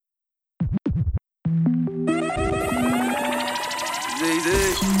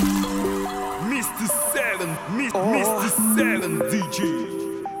Mr. Seven DJ.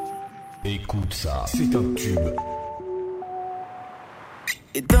 Écoute ça, c'est un tube.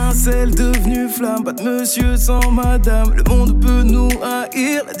 Étincelle devenue flamme, pas de monsieur sans madame. Le monde peut nous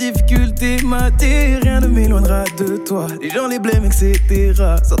haïr, la difficulté m'attire. Rien ne m'éloignera de toi, les gens les blêment, etc.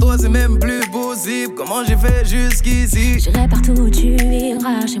 Sans toi c'est même plus possible, comment j'ai fait jusqu'ici? J'irai partout où tu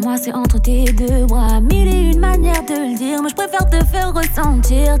iras, chez moi c'est entre tes deux bras. Mille et une manières de le dire, moi je préfère te faire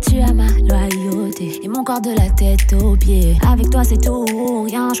ressentir. Tu as ma loyauté et mon corps de la tête aux pieds. Avec toi c'est tout ou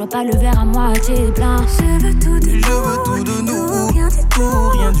rien, je vois pas le verre à moitié plein. Je veux tout de nous, rien du tout.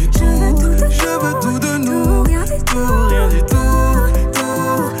 Rien du tout, je veux tout de nous, rien du tout, rien du tout,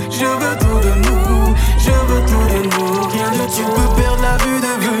 je veux tout de nous, je veux tout de nous, rien du tout. Tu peux perdre la vue,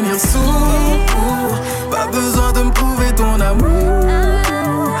 devenir sourd, pas besoin de me prouver ton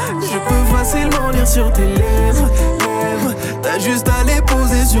amour. Je peux facilement lire sur tes lèvres, t'as juste à les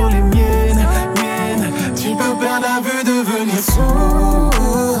poser sur les miennes. Tu peux perdre la vue, devenir sourd,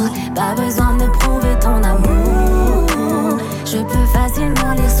 pas besoin de prouver ton amour. Je peux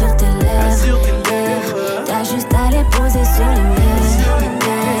facilement lire sur tes lèvres. T'as juste à les poser sur les miennes.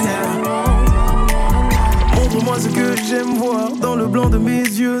 Montre-moi ce que j'aime voir dans le blanc de mes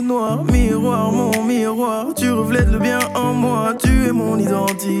yeux noirs. Miroir, mon miroir, tu reflètes le bien en moi. Tu es mon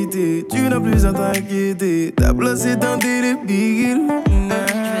identité, tu n'as plus à t'inquiéter. Ta place est indélébile.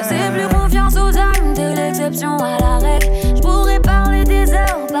 Je faisais plus confiance aux hommes, t'es l'exception à la règle. Je pourrais parler des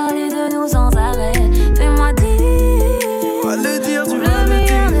heures, parler de nous sans arrêt. Fais-moi dire. Va le dire, tu pour vas le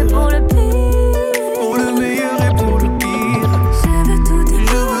meilleur le dire. et pour le pire. Pour le meilleur et pour le pire. Je veux tout de nous,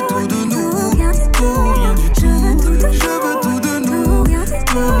 je veux tout de nous, rien du tout, rien du tout. Je veux tout de nous, rien du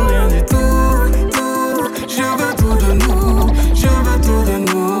tout, rien du tout. Je veux tout de nous, je veux tout de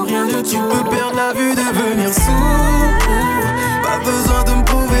nous, rien du tout. Tu peux perdre la vue, devenir sourd. Pas besoin de me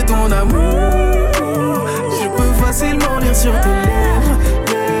prouver ton amour. Je peux facilement lire sur tes lèvres.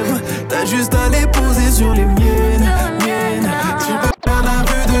 T'as juste à les poser sur les miennes. Tu peux perdre la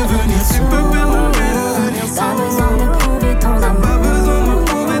vue, devenir sourd. Tu peux perdre la vue, devenir sourd. Pas besoin de prouver ton amour. Pas besoin de me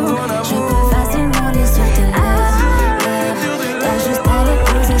prouver ton amour. Je peux facilement lire sur tes lèvres. T'as juste à les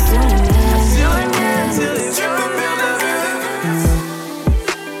poser sur les miennes. Tu peux perdre la vue.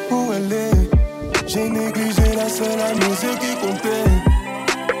 Où elle est? J'ai négligé la seule amie, ce qui comptait.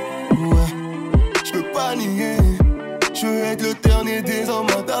 Ouais, je peux pas nier. Je veux être le dernier des hommes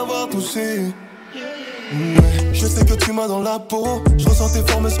à t'avoir touché. Ouais, je sais que tu m'as dans la peau. Je ressens tes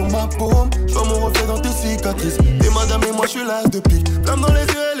formes sur ma paume. Je vois mon reflet dans tes cicatrices. T'es madame et moi je suis l'as de pique. Flamme dans les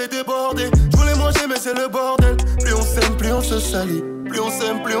yeux, elle est débordée. Je voulais manger mais c'est le bordel. Plus on s'aime, plus on se salit. Plus on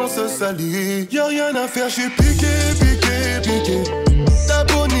s'aime, plus on se salit. Y'a rien à faire, je suis piqué. Ta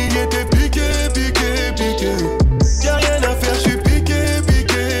bonnie était piqué. Y'a rien à faire, je suis piqué.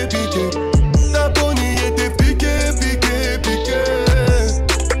 Ta bonnie était piqué.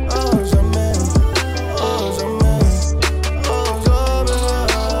 Oh jamais.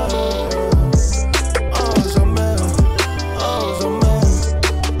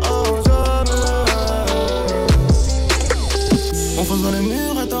 On fonce dans les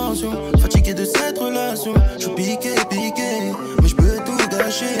murs, attention. Fatigué de cette relation. Je suis piqué, mais je peux tout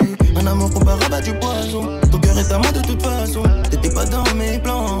gâcher. Un amour qu'on part rabat du poison. Ton cœur est à moi de toute façon. T'étais pas dans mes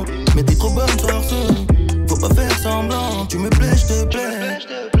plans, mais t'es trop bonne force. Faut pas faire semblant, tu me plais, je te plais.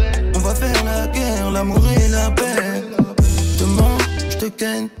 On va faire la guerre, l'amour et la paix. Je te mens, je te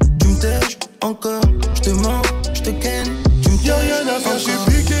ken, tu me tèches encore. Je te mens, je te ken, tu me tèches. Y'a rien à faire, je suis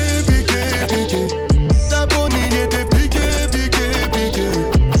piqué. Ta bonnie était piqué.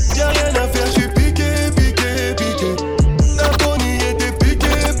 Y'a rien à faire, je suis piqué. Ta bonnie était piqué.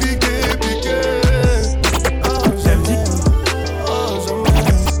 Oh jamais.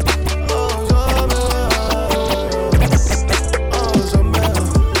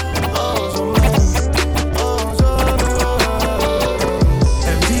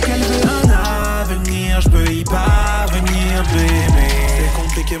 Elle me dit qu'elle veut un avenir, je peux y parvenir, bébé. C'est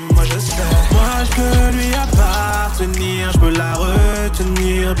compliqué, moi je sais. Moi je peux lui appartenir, je peux la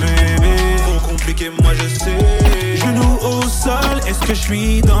retenir, bébé. Trop compliqué, moi je sais. Genoux au sol, est-ce que je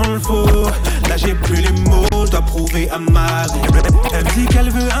suis dans le faux? Là j'ai plus les mots, je dois prouver à ma go. Elle me dit qu'elle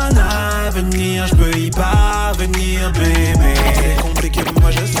veut un avenir, je peux y parvenir, bébé. C'est compliqué,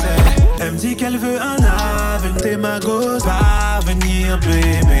 moi je sais. Elle me dit qu'elle veut un avenir, t'es ma go, parvenir,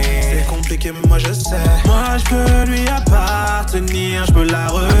 bébé. C'est compliqué, moi je sais. Moi je peux lui appartenir, je peux la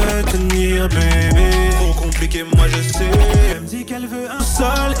retenir, bébé. Trop compliqué, moi je sais. Elle me dit qu'elle veut un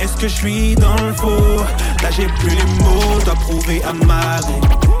sol, est-ce que je suis dans le faux? Là j'ai plus les mots, je dois prouver à ma go.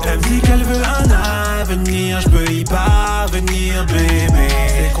 Elle me dit qu'elle veut un avenir, je peux y parvenir, bébé.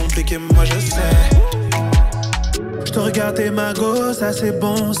 go, ça c'est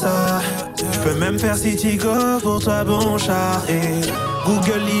bon ça. Je peux même faire City Go pour toi bon char. Et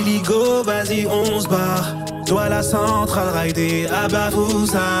Google Liligo, vas-y on se barre. Toi la centrale raidée à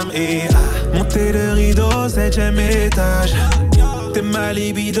Bafoussam. Et monter le rideau, 7ème étage. T'es ma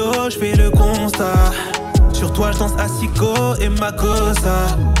libido, j'fais le constat. Sur toi j'danse Asiko et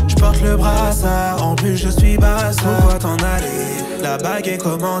Makossa. J'porte le brassard, en plus je suis basse. Pourquoi t'en aller? La bague est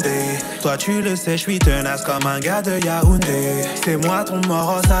commandée. Toi tu le sais, j'suis tenace comme un gars de Yaoundé. C'est moi ton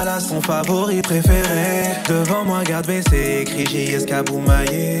moros à la son favori préféré. Devant moi garde baissée, écrit J.S.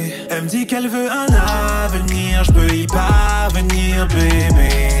 Kaboumaillé. Elle me dit qu'elle veut un avenir, j'peux y parvenir bébé.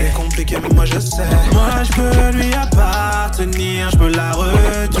 C'est compliqué mais moi je sais. Moi j'peux lui appartenir, j'peux la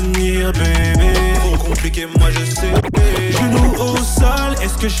retenir bébé. Trop compliqué moi je sais. Genoux au sol,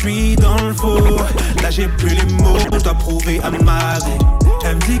 est-ce que je suis dans le faux? Là j'ai plus les mots, je dois prouver à ma vie.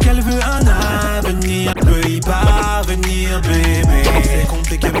 Elle me dit qu'elle veut un avenir, peut y parvenir bébé. C'est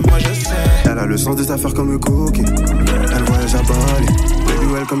compliqué mais moi je sais. Elle a le sens des affaires comme le coquet. Elle voyage à Bali,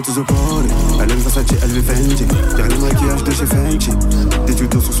 baby welcome to the party. Elle aime Versace, elle veut Fendi. Y'a le maquillage de chez Fenty. Des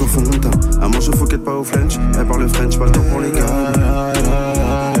tutos sur son fond de teint. Elle mange au fouquet pas au French. Elle parle French, pas le temps pour les gars.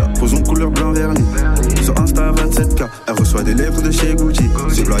 Posons couleur blanc vernis. Sur Insta 27K. Elle reçoit des lettres de chez Gucci.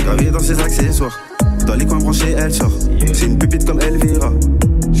 C'est blanc gravé dans ses accessoires. Dans les coins branchés, elle sort. C'est une pépite comme Elvira.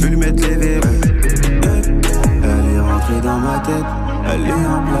 Je vais lui mettre les verres. Elle est rentrée dans ma tête. Elle est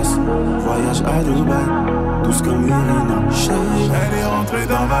en place. Voyage à Dubaï. Douce comme Irina. Elle est rentrée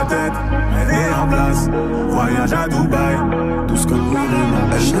dans ma tête. Elle est en place. Voyage à Dubaï. Douce comme Irina.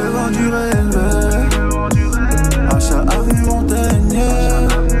 Elle me vend du rêve. Achat avenue Montaigne.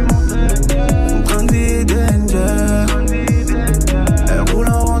 On train de vie danger. Elle roule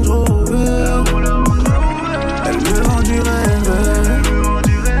en Range Rover. Elle me vend du rêve.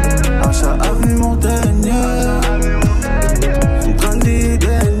 Achat avenue Montaigne. On train de vie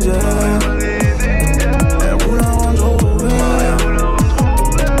danger. Elle roule en Range Rover.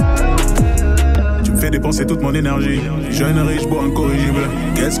 Tu me fais dépenser toute mon énergie. Jeune riche, beau, incorrigible.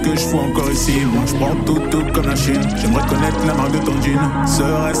 Qu'est-ce que je fous encore ici? Moi je prends tout comme la Chine. J'aimerais connaître la marque de ton jean.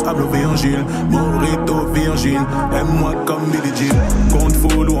 Serait-ce à Angile, Morito Virgile. Aime-moi comme Billie Jean. Compte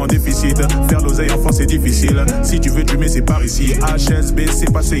full ou en déficit. Faire l'oseille enfant c'est difficile. Si tu veux mais c'est par ici. HSB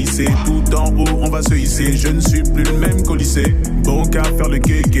c'est pas CIC. Tout en haut on va se hisser. Je ne suis plus le même qu'au lycée. Bon qu'à faire le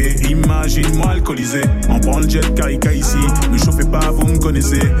kéké. Imagine-moi alcoolisé. On prend le jet carica ici. Ne chauffez pas vous me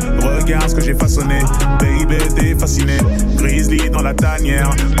connaissez. Regarde ce que j'ai façonné. Baby t'es fasciné. Grizzly dans la tanière.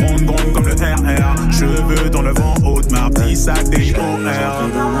 Gong comme le RR. Cheveux dans le vent, haute mardi, sac des OR.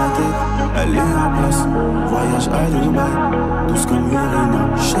 Dans ma tête, elle est en place. Voyage à Dubaï. Douce comme Irina.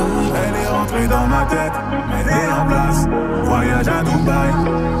 Elle est rentrée dans ma tête. Elle est en place. Voyage à Dubaï.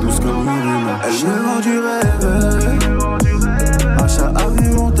 Douce comme Irina. Elle me vend du rêve. Achat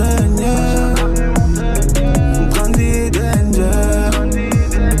avenue Montaigne. On train de vie danger.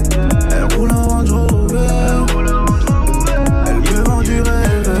 Elle roule en Range Rover. Elle me vend du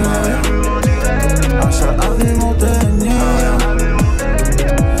rêve. Achat avenue Montaigne.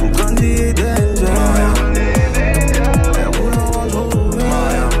 On train de vie danger. Elle roule en Range Rover.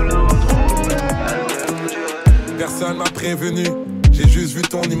 Personne m'a prévenu, j'ai juste vu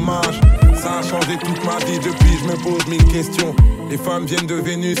ton image. Ça a changé toute ma vie depuis, je me pose 1000 questions. Les femmes viennent de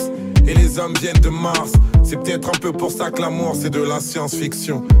Vénus et les hommes viennent de Mars. C'est peut-être un peu pour ça que l'amour c'est de la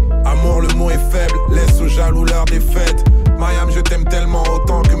science-fiction. Amour, le mot est faible, laisse aux jaloux leur défaite. Mariam, je t'aime tellement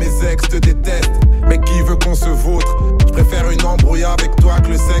autant que mes ex te détestent. Mais qui veut qu'on se vautre? Je préfère une embrouille avec toi que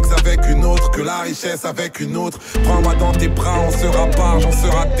le sexe avec une autre, que la richesse avec une autre. Prends-moi dans tes bras, on sera parge, on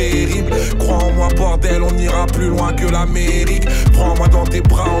sera terrible. Crois en moi bordel, on ira plus loin que l'Amérique. Prends-moi dans tes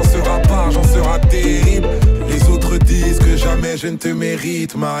bras, on sera parge, on sera terrible. Les autres disent que jamais je ne te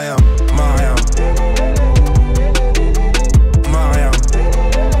mérite, Mariam, Mariam. Mariam.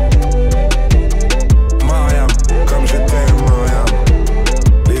 Mariam, comme je t'aime, Mariam.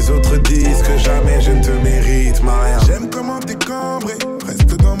 Les autres disent que jamais je ne te mérite, Mariam. J'aime comment t'es cambré,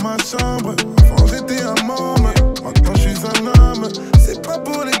 presque dans ma chambre. Avant j'étais un môme, maintenant je suis un homme. C'est pas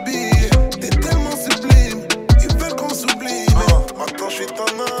pour les billets, t'es tellement sublime. Ils veulent qu'on s'oublie, maintenant je suis ton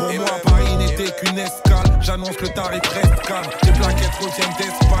homme. Et moi Paris n'était qu'une escale. J'annonce que le tarif reste calme. Les plaquettes reviennent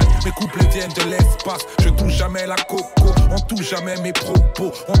d'Espagne, mes couples viennent de l'espace. Je touche jamais la coco, on touche jamais mes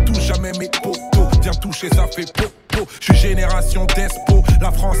propos, on touche jamais mes potos. Viens toucher, ça fait popo. Je suis génération d'espo,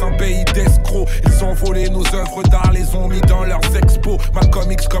 la France un pays d'escrocs. Ils ont volé nos œuvres d'art, les ont mis dans leurs expos. Ma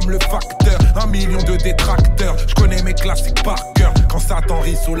comics comme le facteur, 1 million de détracteurs. Je connais mes classiques par cœur, quand Satan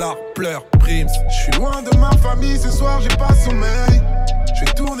rit, Solar pleure, Prims. Je suis loin de ma famille, ce soir j'ai pas sommeil. Je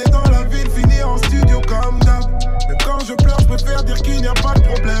vais tourner dans la ville, finir en studio comme d'hab. Même quand quand je pleure, je préfère dire qu'il n'y a pas de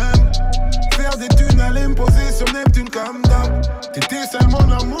problème. Faire des thunes, aller me poser sur Neptune comme d'hab. T'étais seulement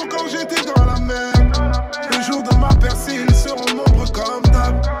l'amour quand j'étais dans la merde. Le jour de ma percée, ils seront nombreux comme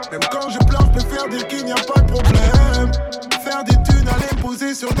d'hab. Même quand je pleure, je préfère dire qu'il n'y a pas de problème. Faire des thunes, aller me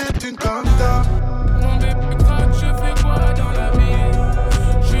poser sur Neptune comme d'hab. Mon bébé craque, je fais quoi dans la vie?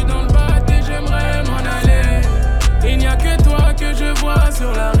 Je suis dans le bat et j'aimerais m'en aller. Il n'y a que toi que je vois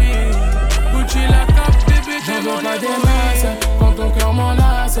sur la rive. Gucci la cape, bébé, t'es mon pas des masses. Quand ton cœur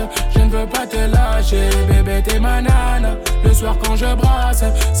m'enlace, je ne veux pas te lâcher. Bébé, t'es ma nana. Le soir quand je brasse,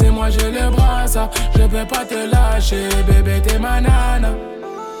 c'est moi j'ai le brasse. Je peux pas te lâcher, bébé, t'es ma nana.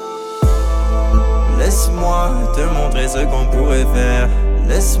 Laisse-moi te montrer ce qu'on pourrait faire.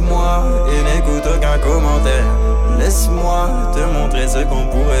 Laisse-moi et n'écoute aucun commentaire. Laisse-moi te montrer ce qu'on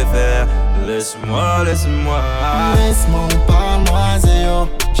pourrait faire. Laisse-moi, laisse-moi. Laisse-moi, parle-moi, Zéo.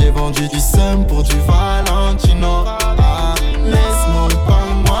 J'ai vendu du seum pour du Valentino. Laisse-moi,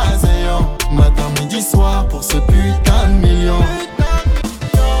 parle-moi, Zéo. Matin, midi, soir pour ce putain de million.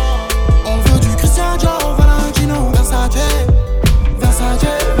 On veut du Christian Dior, Valentino, Versace. Versace,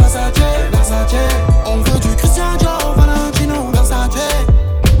 Versace, Versace. On veut du Christian Dior, Valentino, Versace.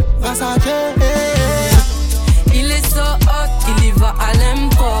 Versace. Il est so hot, il y va à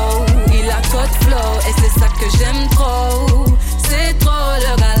l'impro. Il a trop de flow et c'est ça que j'aime trop. C'est trop,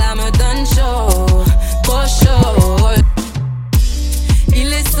 le gars là me donne chaud. Trop chaud.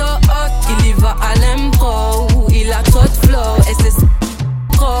 Il est so hot, il y va à l'impro. Il a trop de flow et c'est ça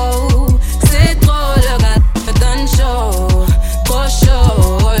trop. C'est trop, le gars me donne chaud. Trop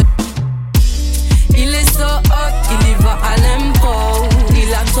chaud. Il est so hot, il y va à l'impro.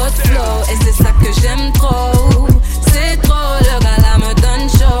 Il a trop de flow et c'est ça que j'aime trop. C'est trop, le gars là me donne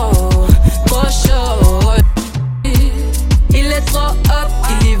chaud. Trop chaud. Il est trop hot,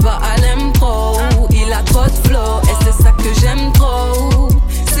 il y va à l'impro. Il a trop de flow et c'est ça que j'aime trop.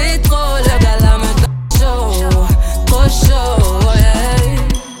 C'est trop, le gars là me donne chaud. Trop chaud, yeah.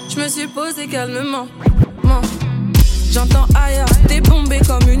 Je me suis posé calmement. J'entends ailleurs, t'es bombé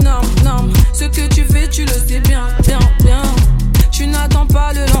comme une arme. Ce que tu fais, tu le sais bien, bien, bien. Tu n'attends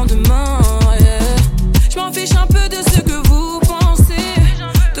pas le lendemain, yeah. Je m'en fiche un peu de ce que vous pensez.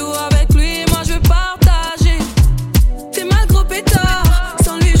 Tout avec lui, moi je veux partager. T'es mal gros pétard,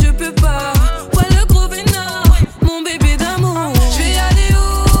 sans lui je peux pas. Ouais le gros vénard, mon bébé d'amour. Je vais aller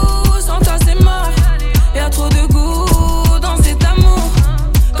où, sans toi c'est mort. Y'a trop de goût dans cet amour.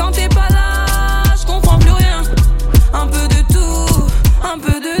 Quand t'es pas là, je comprends plus rien. Un peu de tout, un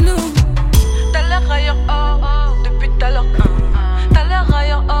peu de nous. T'as l'air ailleurs, oh, depuis tout à l'heure. T'as l'air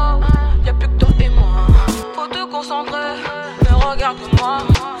ailleurs, oh, y'a plus que toi et moi. Faut te concentrer, mais regarde-moi.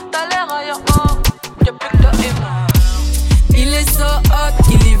 T'as l'air ailleurs, oh, y'a plus que toi et moi. Il est so hot,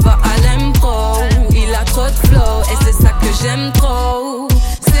 il y va à l'impro. Il a trop de flow et c'est ça que j'aime trop.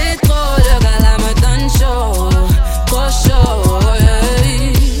 C'est trop, le gars là me donne chaud. Trop chaud, yeah.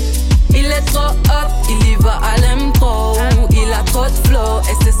 Il est trop hot, il y va à l'impro. Il a trop de flow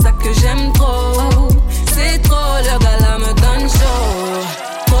et c'est ça que j'aime trop. C'est trop, le gars là me donne chaud.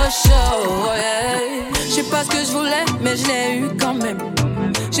 Trop chaud, yeah. J'sais pas ce que je voulais, mais je l'ai eu quand même.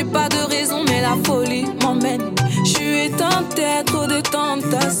 J'ai pas de raison, mais la folie m'emmène. J'suis tenté, trop de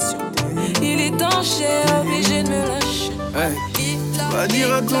tentation. Il est temps, j'ai obligé de me lâcher. Hey. Va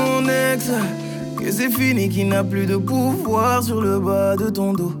dire à ton ex que c'est fini, qu'il n'a plus de pouvoir sur le bas de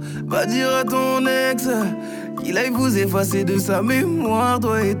ton dos. Va dire à ton ex qu'il aille vous effacer de sa mémoire,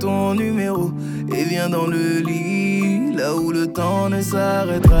 toi et ton numéro. Et viens dans le lit, là où le temps ne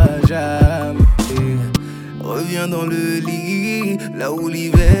s'arrêtera jamais. Reviens dans le lit, là où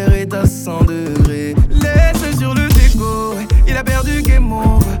l'hiver est à 100 degrés. Laisse sur le déco, il a perdu game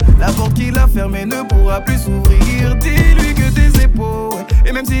over. La porte qu'il a fermée ne pourra plus s'ouvrir. Dis-lui que tes épaules,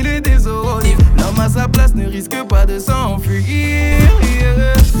 et même s'il est désolé, l'homme à sa place ne risque pas de s'enfuir,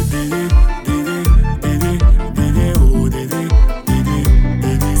 yeah.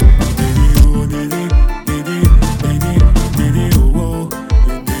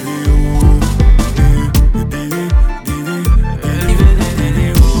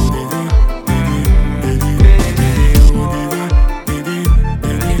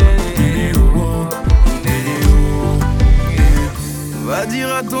 Va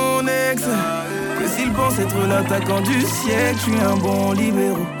dire à ton ex que s'il pense être l'attaquant du siècle, je suis un bon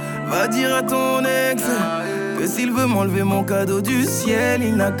libéraux. Va dire à ton ex que s'il veut m'enlever mon cadeau du ciel,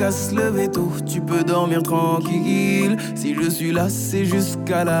 il n'a qu'à se lever tôt. Tu peux dormir tranquille, si je suis là c'est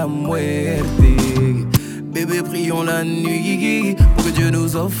jusqu'à la muerte. Bébé, prions la nuit pour que Dieu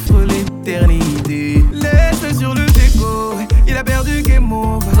nous offre l'éternité. Laisse sur le déco, il a perdu game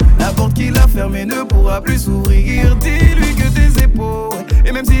over. La porte qu'il a fermée ne pourra plus s'ouvrir. Dis-lui que tes épaules,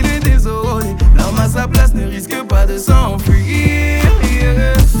 et même s'il est désolé, l'homme à sa place ne risque pas de s'enfuir.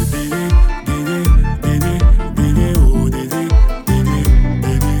 Yeah.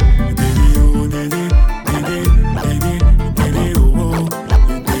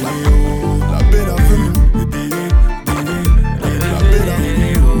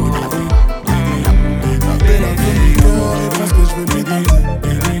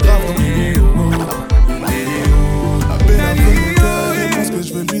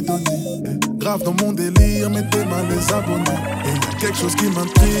 Dans mon délire, mettez mal les abonnés. Et y a quelque chose qui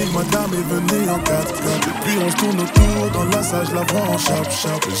m'intrigue, madame est venue en 4x4. Puis on se tourne autour, dans la salle, je la vois en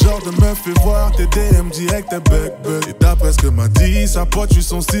chap-chap. Le genre de meuf fait voir tes DM direct, tes bec-bec. Et d'après ce que m'a dit sa pote, je suis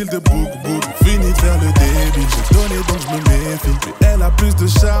son style de book-book. Fini de faire le débile, j'ai donné donc je me méfie. Mais elle a plus de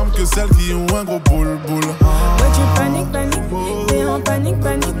charme que celles qui ont un gros boule-boule. Ouais, tu paniques, t'es en panique.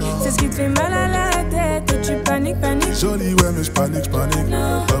 C'est ce qui te fait mal à la tête. Ouais, tu paniques. Jolie, ouais, mais je panique.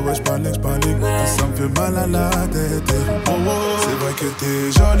 Ouais, je panique. Ça me fait mal à la tête. Oh, c'est vrai que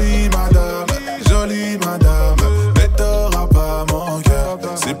t'es jolie madame, mais t'auras pas mon cœur.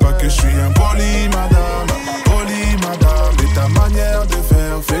 C'est pas que je suis impoli madame, et ta manière de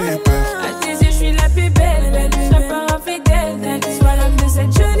faire fait peur. À tes yeux, je suis la plus belle, je serai pas infidèle. Sois l'homme de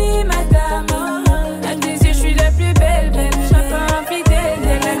cette jolie madame. À tes yeux, je suis la plus belle, je serai pas infidèle.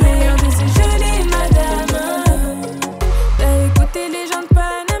 La meilleure de ces jolies madame. T'as écouté les gens de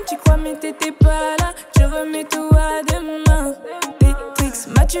Paname, tu crois mais t'étais pas là. Je remets tout à demain. Tes tricks,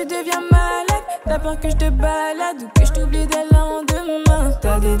 tu deviens malade. T'as peur que je te balade ou que je t'oublie dès le lendemain.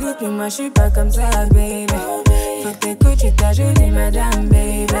 T'as des doutes mais moi je suis pas comme ça baby. Faut que t'écoutes, je suis ta jolie madame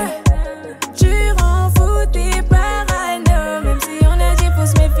baby. Tu rends fou tes parano. Même si on a dit faut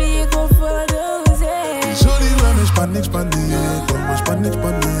se méfier qu'on faut doser. Jolie ouais mais je panique. Ouais je panique.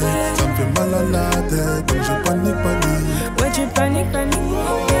 Ça me fait mal à la tête donc je panique. Ouais tu paniques.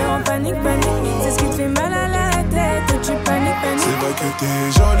 T'es en panique. C'est ce qui te fait mal à la tête. Ouais tu paniques. C'est vrai que t'es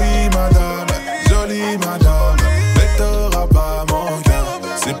jolie madame, mais t'auras pas mon cœur.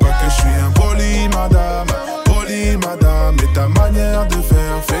 C'est pas que je suis impoli madame, et ta manière de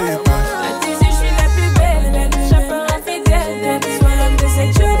faire fait peur. À tes yeux je suis la plus belle, je serai pas infidèle. Sois l'homme de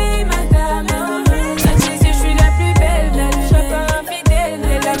cette jolie madame. À tes yeux je suis la plus belle, je serai pas infidèle.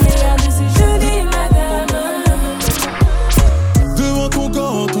 La meilleure de ces jolies madame. Devant ton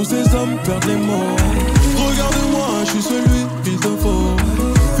corps, tous ces hommes perdent les mots. Regarde-moi, je suis celui qu'il te faut.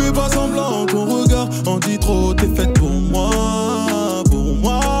 Fais pas semblant, ton regard en dit trop. T'es faite pour moi.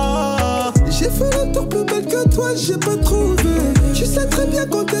 J'ai fait le tour plus belle que toi, j'ai pas trouvé. Tu sais très bien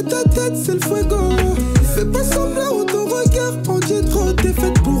quand t'es ta tête, c'est le fuego. Fais pas semblant, ton regard en dit trop. T'es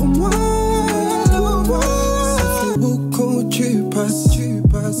faite pour moi. Ça fait beaucoup quand tu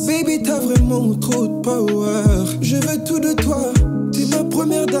passes. Baby, t'as vraiment trop de power. Je veux tout de toi, t'es ma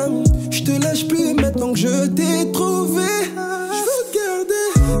première dame. Je te lâche plus maintenant que je t'ai trouvé. Je veux te garder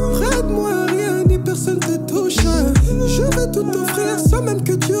près de moi, rien ni personne te touche. Je veux tout t'offrir sans même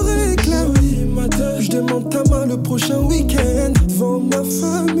que tu réclames. Je demande ta main le prochain week-end devant ma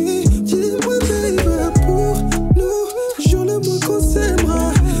famille. Dis-moi baby pour nous, jure-le-moi qu'on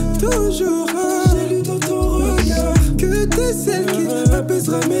s'aimera toujours. J'ai lu dans ton regard que t'es celle qui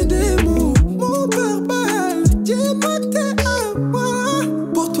apaisera mes démons. Mon barbare, dis-moi que t'es à moi.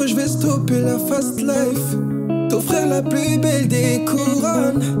 Pour toi je vais stopper la fast life, t'offrir la plus belle des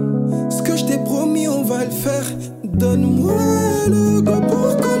couronnes. Ce que je t'ai promis on va le faire. Donne-moi le go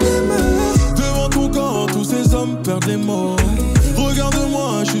pour qu'on démarre. Devant ton corps, tous ces hommes perdent les mots.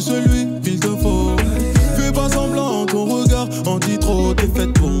 Regarde-moi, je suis celui qu'il te faut. Fais pas semblant, ton regard en dit trop. T'es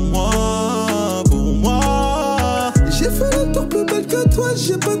faite pour moi. J'ai fait le tour plus belle que toi,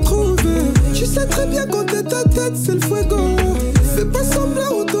 j'ai pas trouvé. Tu sais très bien quand t'es ta tête, c'est le fuego. Fais pas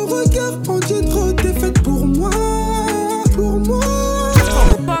semblant, ton regard en dit trop. T'es faite pour moi.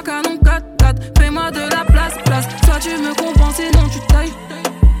 Pas canon 4-4, fais-moi de la place. Soit tu me compenses, sinon tu tailles.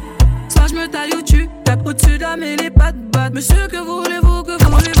 Soit je me taille ou tu tapes au-dessus de la mêlée, pas de batte. Monsieur, que voulez-vous?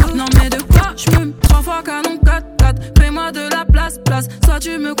 Non mais de quoi je me 3 fois canon 4-4, fais-moi de la place. Soit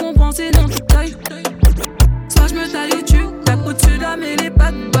tu me compenses, sinon tu tailles. Soit je me taille ou tu tapes au-dessus de la mêlée,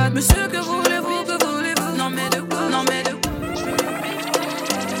 pas de batte. Monsieur, que voulez-vous? Non mais de quoi?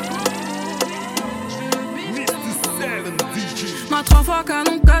 Ma 3 fois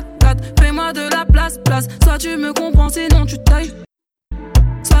canon 4-4, fais-moi de la place. Soit tu me comprends, sinon tu tailles.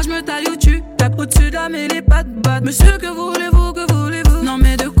 Soit je me taille ou tu tapes au-dessus de la mêlée, pas de batte. Monsieur, que voulez-vous? Non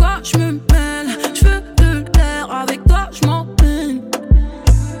mais de quoi je me mêle? Je veux de l'air, avec toi je m'emmène.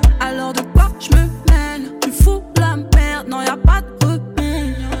 Alors de quoi je me mêle? Tu fous la merde, non y'a pas de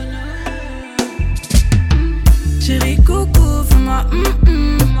repère.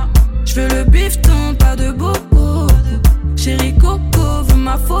 vu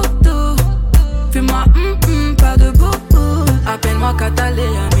ma photo. Fais-moi pas de boubou. Appelle-moi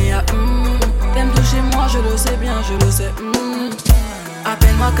Cataléa, mais t'aimes toucher moi, je le sais bien, je le sais.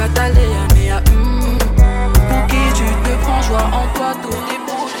 Appelle-moi Cataléa, mais pour qui tu te prends, joie en toi, tout est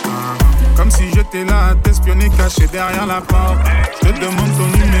bon. Comme si j'étais là à t'espionner, caché derrière la porte. Je te demande ton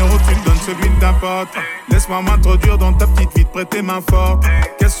numéro, tu me donnes celui de ta pote. Laisse-moi m'introduire dans ta petite vie, te prêter main forte.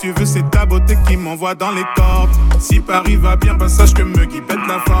 Qu'est-ce que tu veux, c'est ta beauté qui m'envoie dans les cordes. Si Paris va bien, bah sache que me guide pète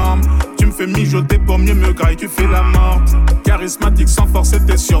la forme. Tu me fais mijoter pour mieux me grailler, tu fais la morte. Charismatique sans force,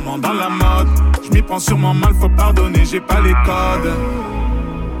 t'es sûrement dans la mode. Je m'y prends sûrement mal, faut pardonner, j'ai pas les codes.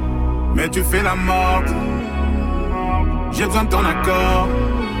 Mais tu fais la morte. J'ai besoin de ton accord.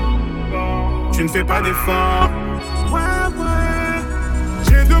 Tu ne fais pas d'effort.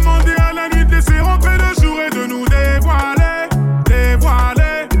 J'ai demandé à la nuit de laisser rentrer le jour et de nous dévoiler,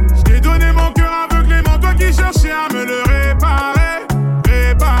 dévoiler. Je t'ai donné mon cœur aveuglément, toi qui cherchais à me le réparer,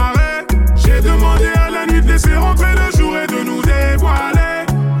 réparer. J'ai demandé à la nuit de laisser rentrer le jour et de nous dévoiler,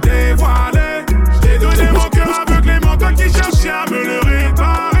 dévoiler. Je t'ai donné mon cœur aveuglément, toi qui cherchais à me le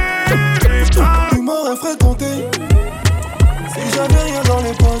réparer, réparer. Tu m'aurais fréquenté si j'avais rien dans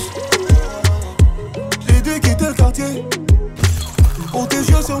les poches. J'ai dû quitter le quartier. Pour tes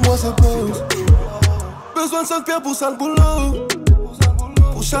yeux sur moi ça pose. Besoin de 5 pierres pour sale boulot.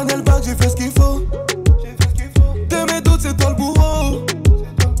 Pour Chanel bag j'ai fait ce qu'il faut. Tes méthodes c'est toi le bourreau.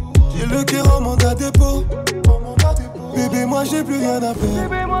 J'ai le cœur en mandat dépôt. Bébé moi j'ai plus rien à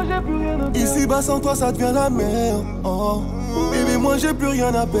perdre. Ici bas sans toi ça devient la merde. Oh. Bébé moi j'ai plus rien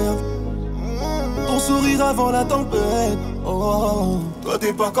à perdre. Ton sourire avant la tempête. Oh. Toi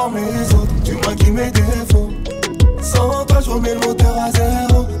t'es pas comme les autres. Tu maquilles mes défauts. Sans toi je remets le moteur à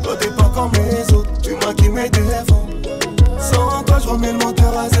zéro. Toi t'es pas comme les autres. Tu maquilles mes défauts. Sans toi je remets le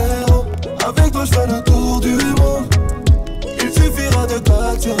moteur à zéro. Avec toi je fais le tour du monde. Il suffira de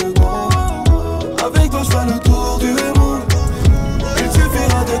capturer le compte. Avec toi je fais le tour du monde. Il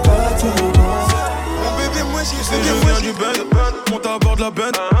suffira de capturer le compte. Bébé moi je viens du bend. Monte à bord de la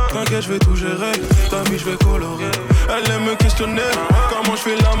bête. T'inquiète je vais tout gérer. Ta vie je vais colorer. Elle aime me questionner. Comment je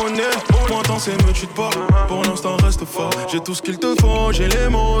fais la monnaie. Moi tant c'est me tue de pas. Pour l'instant reste fort. J'ai tout ce qu'il te faut. J'ai les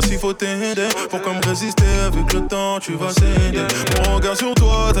mots s'il faut t'aider. Pour comme résister avec le temps tu vas céder. Mon regard sur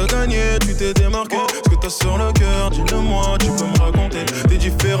toi t'as gagné. Tu t'es démarqué. Ce que t'as sur le cœur dis-le moi. Tu peux me raconter. T'es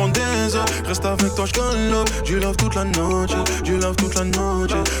différent des autres. Reste avec toi j'galope. Du love toute la noche. Du love toute la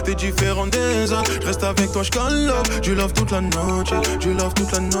noche. T'es différent des autres. Reste avec toi j'galope. Du love toute la noche. Du love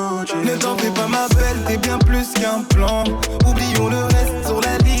toute la noche. Ne t'en fais pas ma belle. T'es bien plus qu'un plan. Oublions le reste sur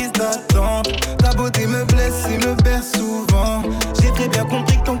la liste d'attente. Ta beauté me blesse et me perd souvent. J'ai très bien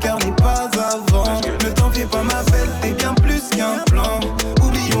compris que ton cœur n'est pas à vendre. Ne t'en fais pas ma belle, t'es bien plus qu'un plan.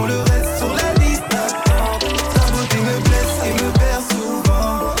 Oublions le reste sur la liste d'attente. Ta beauté me blesse et me perd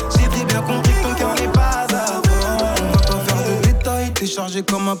souvent. J'ai très bien compris que ton cœur n'est pas à vendre. On va pas faire de détails, t'es chargé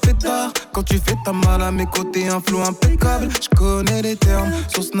comme un pétard. Quand tu fais ta mal à mes côtés, un flow impeccable. Je connais les termes,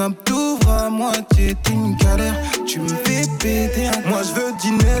 sur Snap t'ouvres à moitié, t'es une galère. Tu me fais péter un... Moi je veux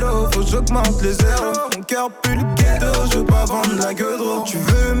dinero, faut que j'augmente les zéros. Mon cœur pue le ghetto, je veux pas vendre la gueule d'eau. Tu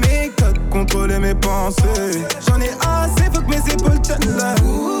veux mes codes, contrôler mes pensées. J'en ai assez, faut que mes épaules tiennent là.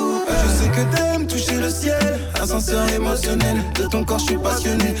 Je sais que t'aimes toucher le ciel. Ascenseur émotionnel, de ton corps je suis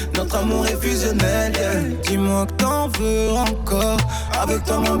passionné. Notre amour est fusionnel, yeah. Dis-moi que t'en veux encore. Avec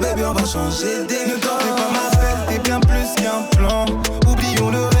toi mon bébé on va changer des. Ne t'en fais pas ma belle, t'es bien plus qu'un plan.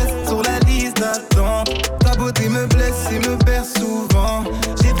 Oublions le reste sur la liste d'attente. Ta beauté me blesse et me perd souvent.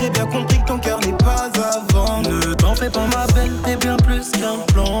 J'ai très bien compris que ton cœur n'est pas à vendre. Ne t'en fais pas ma belle, t'es bien plus qu'un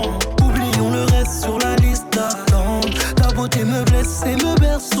plan. Oublions le reste sur la liste d'attente. Ta beauté me blesse et me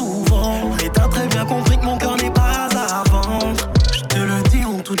perd souvent. Et t'as très bien compris que mon cœur n'est pas à vendre. Je te le dis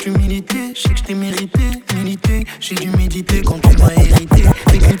en toute humilité. Je sais que je t'ai mérité, milité. J'ai dû méditer quand tu m'as hérité.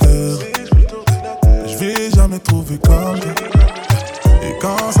 Je vais jamais trouver comme toi. Et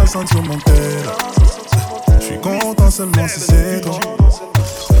quand ça sonne sur mon tel, je suis content seulement si c'est toi.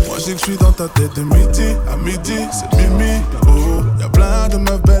 Moi je sais que je suis dans ta tête de midi à midi, c'est mimi. Oh, y'a plein de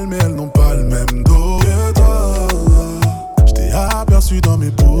meufs belles mais elles n'ont pas le même dos que toi. Je t'ai aperçu dans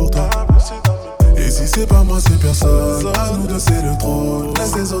mes pourtours. Et si c'est pas moi c'est personne. À nous deux c'est le trône.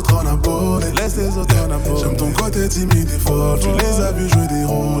 Laisse les autres en abonner. Laisse les autres en abonner. J'aime ton côté timide et fort. Tu les as vus jouer des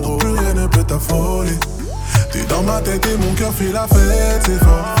rôles. Donc plus rien ne peut t'affoler. T'es dans ma tête et mon cœur fait la fête, c'est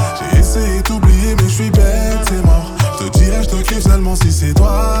fort. J'ai essayé d'oublier mais je suis bête, c'est mort. Je te dirais je te kiffe seulement si c'est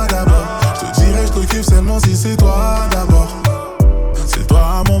toi d'abord. Je te dirais je te kiffe seulement si c'est toi d'abord. C'est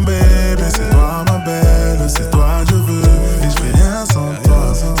toi mon bébé, c'est toi ma belle. C'est toi je veux et je fais rien sans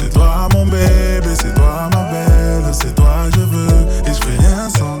toi. C'est toi mon bébé, c'est toi ma belle. C'est toi je veux et je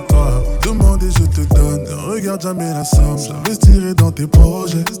garde jamais la somme. J'investirai dans tes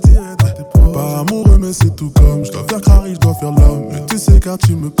projets. Pas amoureux mais c'est tout comme. Je dois faire Harry, je dois faire l'homme. Mais tu sais car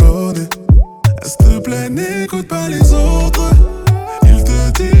tu me connais. S'il te plaît n'écoute pas les autres. Ils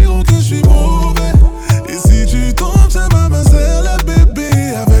te diront que je suis mauvais. Et si tu tombes ça m'amasser la bébé.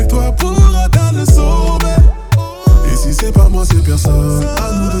 Avec toi pour atteindre le sommet. Et si c'est pas moi c'est personne.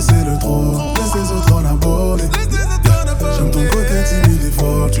 À nous deux c'est le trône. Laisse les autres en abonner. J'aime ton côté timide et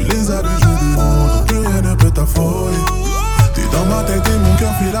fort. Tu les as déjà déroulés. Plus rien ne peut t'affoler. T'es dans ma tête et mon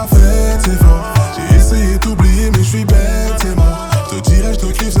cœur fait la fête, c'est fort. J'ai essayé d'oublier mais je suis bête, c'est mort. Je te dirais je te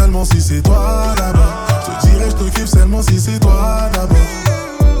kiffe seulement si c'est toi d'abord. Je te dirais je te kiffe seulement si c'est toi d'abord.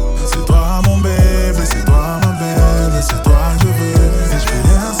 C'est toi mon bébé, c'est toi ma belle. C'est toi je veux et je fais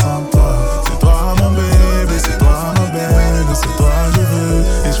rien sans toi. C'est toi mon bébé, c'est toi ma belle. C'est toi je veux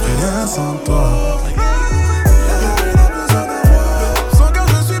et je fais rien sans toi.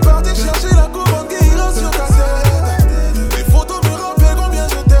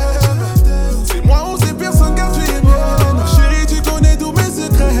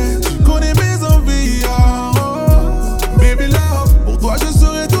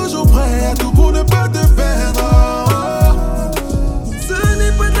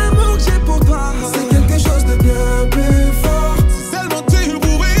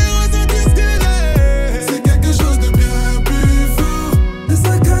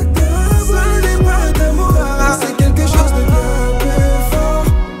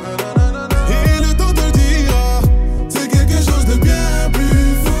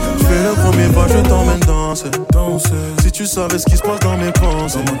 Si tu savais ce qui se passe dans mes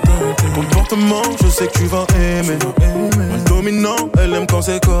pensées, comportement, je sais que tu vas aimer. Le dominant, elle aime quand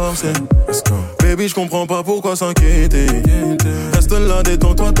c'est corsé. Baby, je comprends pas pourquoi s'inquiéter. Reste là,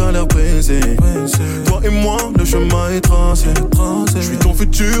 détends-toi, t'as l'air pressé. Toi et moi, le chemin est tracé. Je suis ton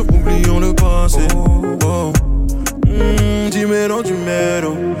futur, oublions le passé. Dis-mélo, du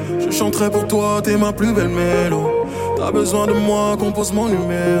mélo. Je chanterai pour toi, t'es ma plus belle mélo. T'as besoin de moi, compose mon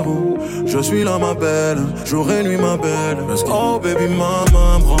numéro. Je suis là ma belle, jour et nuit ma belle. Oh baby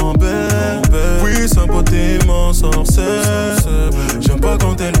maman, grand-père. Oui, sa beauté m'en sorcelle. J'aime pas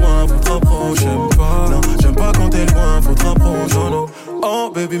quand t'es loin, faut te rapprocher. Non, j'aime pas quand t'es loin, faut te rapprocher. Non.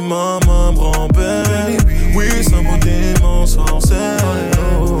 Oh baby maman, grand-père. Oui, sa beauté m'en sorcelle.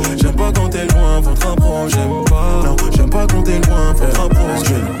 J'aime pas quand t'es loin, faut te rapprocher. Non, j'aime pas quand t'es loin, faut te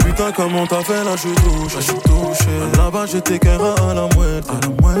rapprocher. Putain comment t'as fait là, je suis touché. Là-bas j'étais qu'un rat à la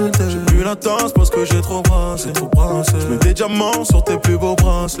moitié. J'ai plus la tasse parce que j'ai trop brassé. J'mets des diamants sur tes plus beaux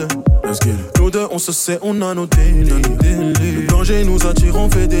bracelets. Nous deux on se sait, on a nos délits. Le danger nous attire, on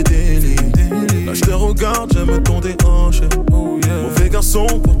fait des délits. Là je te regarde, j'aime ton déhanché. Mauvais garçon,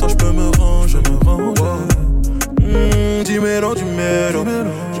 pour toi je peux me ranger. Dis-mélo, du mélo.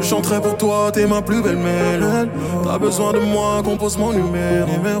 Je chanterai pour toi, t'es ma plus belle mélo. T'as besoin de moi, compose mon numéro.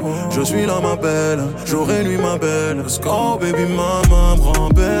 Je suis là ma belle, jour et nuit ma belle. Oh baby maman,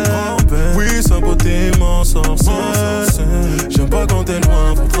 grand-père. Oui, sa beauté m'en sorcelle. J'aime pas quand t'es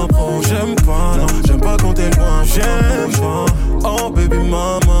loin, faut te rapprocher. J'aime pas, non, j'aime pas quand t'es loin, j'aime pas. Oh baby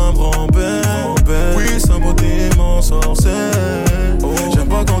maman, grand-père. Oui, sa beauté m'en sorcelle. J'aime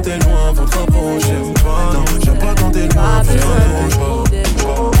pas quand t'es loin, faut te rapprocher. J'aime pas, non, j'aime pas quand t'es loin, faut te rapprocher.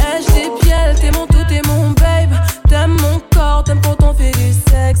 Ai-je des piels, t'es mon tout, t'es mon babe. T'aimes mon corps, t'aimes quand on fait du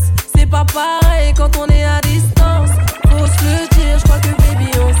sexe. C'est pas pareil quand on est à distance. Faut se le dire, je crois que baby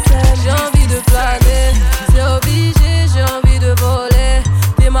on s'aime. J'ai envie de planer, c'est obligé, j'ai envie de voler.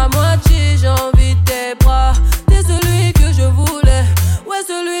 T'es ma moitié, j'ai envie de tes bras. T'es celui que je voulais, ouais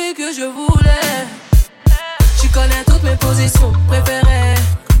celui que je voulais. Tu connais toutes mes positions préférées.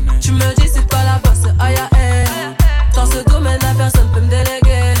 Tu me dis c'est pas la bosse, aïe aïe. Dans ce domaine, la personne peut me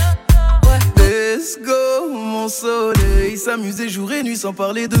déléguer. Ouais. Let's go, mon soleil. S'amuser jour et nuit sans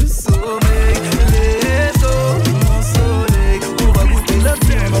parler de sommeil. Let's go, mon soleil. On va goûter la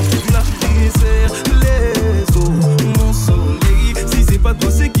vie, on va faire de la dessert. Let's go, mon soleil. Si c'est pas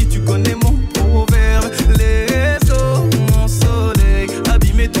toi, c'est qui? Tu connais mon proverbe. Let's go, mon soleil.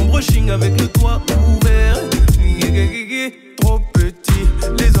 Abîmer ton brushing avec le toit ouvert. Trop petit,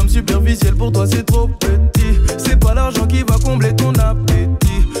 les hommes superficiels pour toi c'est trop petit. C'est pas l'argent qui va combler ton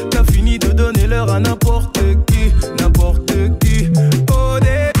appétit. T'as fini de donner l'heure à n'importe qui, n'importe qui. Au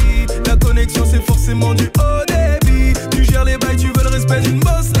débit, la connexion c'est forcément du haut débit. Tu gères les bails, tu veux le respect d'une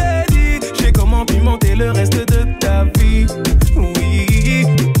boss lady. J'ai comment pimenter le reste de ta vie. Oui,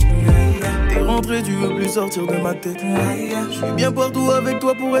 t'es rentré, tu veux plus sortir de ma tête. Je suis bien partout avec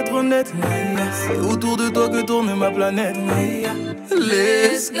toi pour être honnête. C'est autour de toi que tourne ma planète.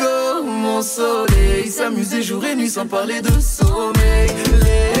 Let's go, mon soleil. S'amuser jour et nuit sans parler de sommeil.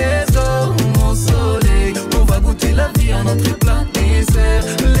 Let's go, mon soleil. On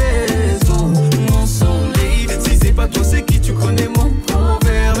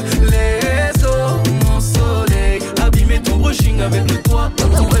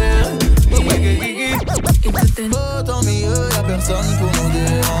Autant mieux, y'a personne pour nous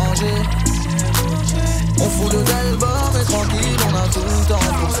déranger. On fout le d'album et tranquille, on a tout le temps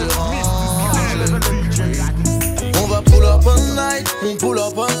pour se ranger. On va pull up all night, on pull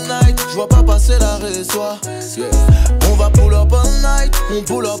up all night. J'vois pas passer la résoie. On va pull up all night, on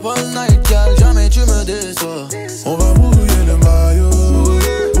pull up all night. Cal, jamais tu me déçois. On va mouiller le maillot,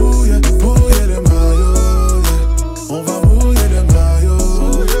 mouiller le maillot, yeah. On va mouiller le maillot,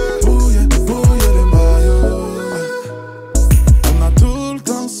 mouiller le maillot, yeah. On a tout le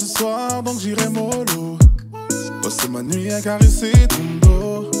temps ce soir, donc j'irai mollo. Passer ma nuit à caresser ton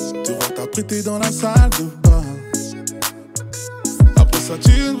dos. Tu vas t'apprêter dans la salle de bain. Après ça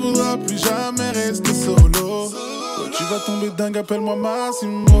tu ne voudras plus jamais rester solo. Quand tu vas tomber dingue, appelle-moi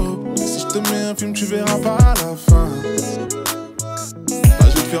Massimo. Et si je te mets un film, tu verras pas la fin. Là je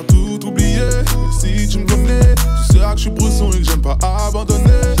vais te faire tout oublier. Et si tu me connais, tu sauras que je suis bresson et que j'aime pas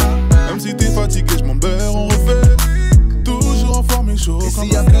abandonner. Même si t'es fatigué, je m'en beurre, on refait. Toujours en forme et chaud. Et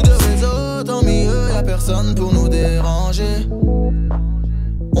s'il y a plus de réseau, tant mieux, y'a personne pour nous déranger.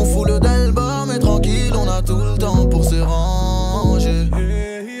 On fout le d'album et tranquille, on a tout le temps pour se ranger.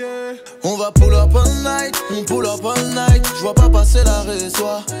 On va pull up all night, on pull up all night. J'vois pas passer la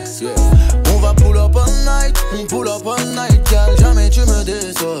résoie. On va pull up all night, on pull up all night. Cal, jamais tu me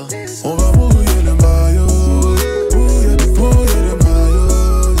déçois. On va mouiller le maillot, mouiller le maillot,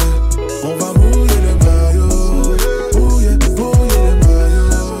 yeah. On va mouiller le maillot, mouiller le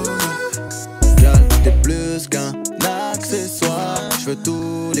maillot, yeah. Cal, t'es plus qu'un accessoire. J'veux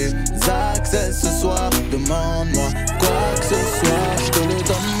tous les accès ce soir. Demande-moi quoi que ce soit, j'te le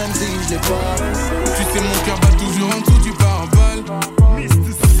donne même si je l'ai pas. Tu sais mon cœur bat toujours en dessous du pare-balles.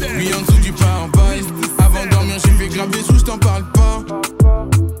 Oui en dessous du pare-balles. Avant de dormir j'ai fait grave des sous, j't'en parle pas.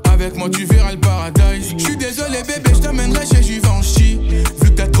 Avec moi tu verras le paradise. J'suis désolé bébé, j't'amènerai chez Givenchy. Vu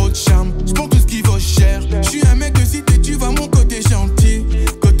que t'as trop de charme, j'prends tout ce qui vaut cher. J'suis un mec de cité, tu vois mon côté gentil.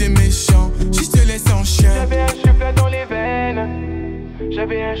 Côté méchant, si j'te laisse en chien. J'avais un cheveu dans les veines.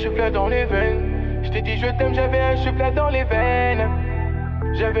 J'avais un cheveu dans les veines. J't'ai dit je t'aime, j'avais un cheveu dans les veines.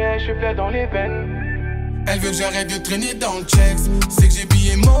 J'avais un cheveu dans les veines. Elle veut que j'arrête de traîner dans le checks. C'est que j'ai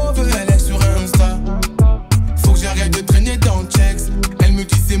billets mauvais, elle est sur Insta. Faut que j'arrête de traîner dans le checks. Elle me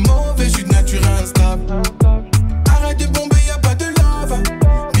dit c'est mauvais, j'suis de nature instable. Arrête de bomber, y'a pas de love.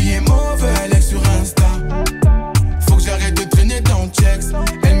 Billets mauvais, elle est sur Insta. Faut que j'arrête de traîner dans le checks.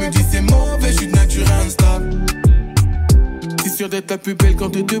 Elle me dit c'est mauvais, j'suis de nature instable. T'es sûr d'être la plus belle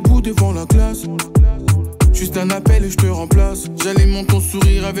quand t'es debout devant la classe. Juste un appel et je te remplace. J'alimente ton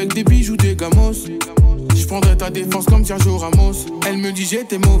sourire avec des bijoux, des gamos. Je prendrai ta défense comme Sergio Ramos. Elle me dit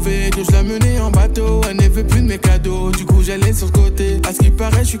j'étais mauvais, donc je la menais en bateau. Elle ne veut plus de mes cadeaux, du coup j'allais sur le côté. À ce qui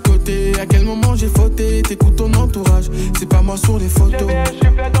paraît je suis coté, à quel moment j'ai fauté. T'écoutes ton entourage, c'est pas moi sur les photos. J'avais un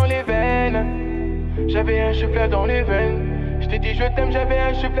cheveu dans les veines. J'avais un cheveu dans les veines. Je t'ai dit je t'aime, j'avais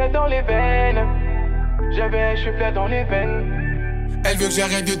un cheveu dans les veines. J'avais un cheveu dans les veines. Elle veut que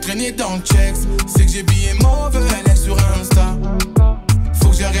j'arrête de traîner dans le checks. C'est que j'ai billets mauvais, elle est sur Insta. Faut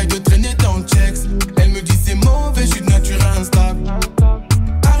que j'arrête de traîner dans le checks. Elle me dit c'est mauvais, j'suis de nature instable.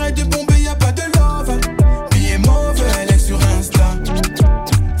 Arrête de bomber, y'a pas de love. Billets mauvais, elle est sur Insta.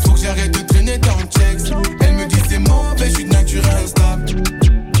 Faut que j'arrête de traîner dans le checks. Elle me dit c'est mauvais, j'suis de nature instable.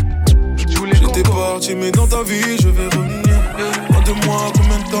 J'étais parti mais dans ta vie je vais revenir. Demande-moi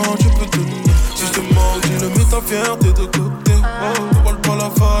combien de temps tu peux tenir. Si je te manque, dis-le, mets ta fierté de côté. Ne parle pas la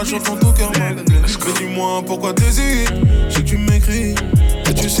face, j'entends ton cœur m'appeler. Mais dis-moi pourquoi t'hésites. Je sais que tu m'écris,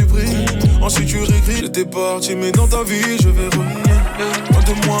 que tu supprimes. Ensuite tu réécris. J'étais parti mais dans ta vie je vais revenir.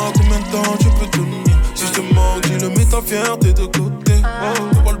 Demande-moi combien de temps tu peux tenir. Si je te manque, dis-le, mets ta fierté de côté.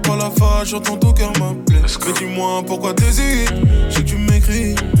 Ne parle pas la face, j'entends ton cœur m'appeler. Mais dis-moi pourquoi t'hésites. Je sais que tu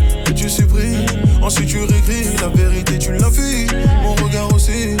m'écris, que tu supprimes. Ensuite tu réécris, la vérité tu l'as fui. Mon regard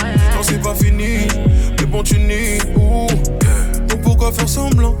aussi, non c'est pas fini. Mais bon tu nies, donc pourquoi faire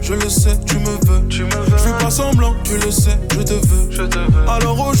semblant? Je le sais, tu me veux. Je fais pas semblant, tu le sais, je te veux.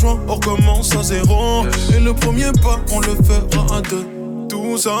 Alors rejoins, on recommence à zéro. Et le premier pas, on le fera à deux.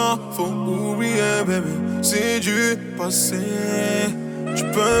 Tout ça, faut oublier bébé. C'est du passé. Tu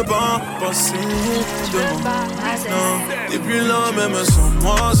peux pas passer devant. Non, t'es plus là même sans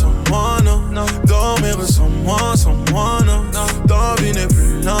moi, non. Dormir sans moi, non. Ta vie n'est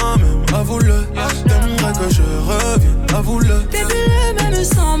plus la même, avoue-le. T'aimerais que je revienne, avoue-le. T'es plus là même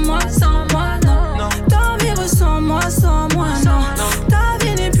sans moi, non. Dormir sans moi, non. Ta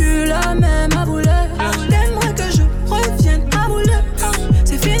vie n'est plus la même, avoue-le. T'aimerais que je revienne, avoue-le.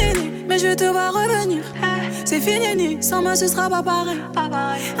 C'est fini, mais je te vois revenir. C'est fini, sans moi ce sera pas pareil.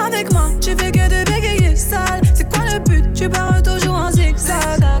 Avec moi, tu fais que de bégayer sale. C'est quoi le but, tu pars toujours en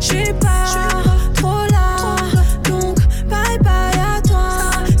zigzag. J'suis pas trop là, donc bye bye à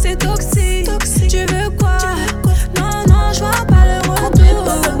toi. C'est toxique, tu veux quoi? Non, j'vois pas le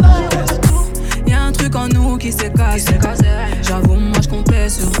retour. Y'a un truc en nous qui s'est cassé. J'avoue, moi j'comptais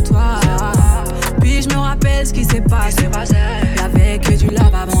sur toi. Puis j'me rappelle ce qui s'est passé. Y'avait que du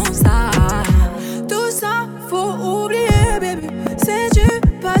love avant ça. Tout ça, faut oublier, baby. C'est du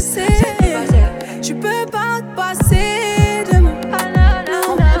passé. Tu peux pas te passer de moi.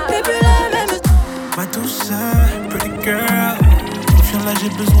 T'es plus la même. Ma douceur, pretty girl. Confiant là, j'ai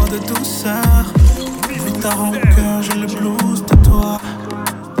besoin de douceur. Vite ta rancœur, j'ai le blues de toi.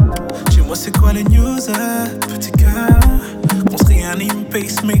 Chez moi, c'est quoi les news, petit cœur? On se réanime,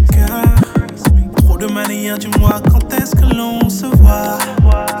 pacemaker. Trop de manières, dis-moi quand est-ce que l'on se voit?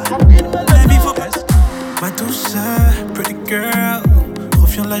 Baby, faut pas. Ma douceur, pretty girl.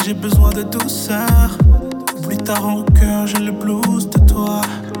 Reviens là, j'ai besoin de douceur. Oublie ta rancœur, j'ai le blues de toi.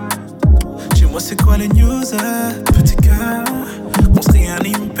 Chez moi, c'est quoi les news, petit cœur? On se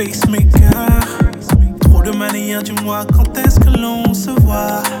réanime, pacemaker. Trop de manières, dis-moi quand est-ce que l'on se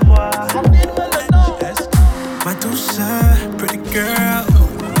voit? Ma douceur, pretty girl.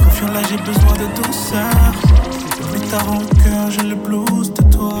 Reviens là, j'ai besoin de douceur. Oublie ta rancœur, j'ai le blues de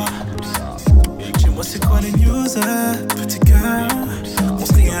toi. Chez moi, c'est quoi les news, petit cœur? On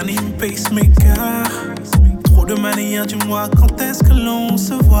se réanime, pacemaker. Trop de manières, dis-moi quand est-ce que l'on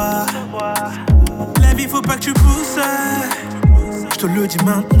se voit? La vie, faut pas que tu pousses. Je te le dis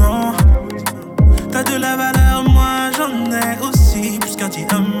maintenant. T'as de la valeur, moi j'en ai aussi. Plus qu'un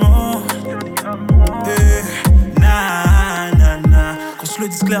diamant. Qu'on se le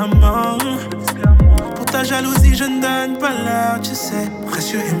dise clairement. Pour ta jalousie, je ne donne pas l'heure, tu sais.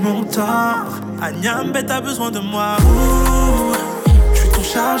 Précieux est mon temps. Agnam, t'as besoin de moi. Je suis ton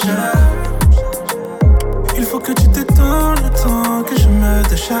chargeur. Il faut que tu te donnes le temps que je me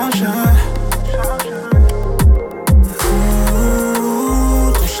décharge.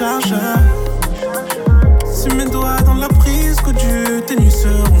 Ton chargeur. Si mes doigts dans la prise, que Dieu, tes nuits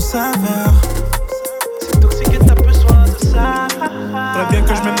seront saveur. C'est toxique et t'as besoin de ça. Très bien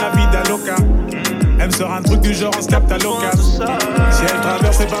que je mène la vie d'Aloca. Elle me sort un truc du genre on se capte à loca. Si elle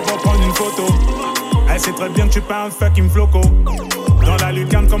traverse, c'est pas pour prendre une photo. Elle sait très bien que tu es pas un fucking floco. Dans la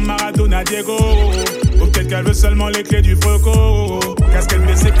lucarne comme Maradona Diego. Ou peut-être qu'elle veut seulement les clés du Froco. Casquette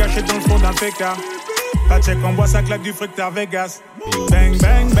blessée cachée dans le fond d'un PK. Pas check, on voit ça claque du fructeur Vegas. Bang,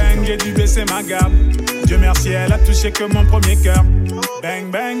 bang, bang, j'ai dû baisser ma garde. Dieu merci, elle a touché que mon premier cœur.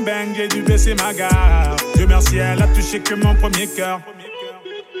 Bang, bang, bang, j'ai dû baisser ma garde. Dieu merci, elle a touché que mon premier cœur.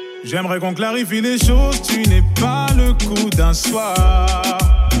 J'aimerais qu'on clarifie les choses, tu n'es pas le coup d'un soir.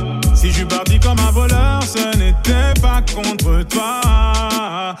 Si je suis parti comme un voleur, ce n'était pas contre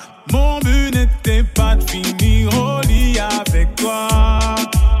toi. Mon but n'était pas de finir au lit avec toi.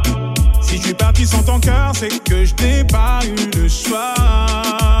 Si je suis parti sans ton cœur, c'est que je n'ai pas eu le choix.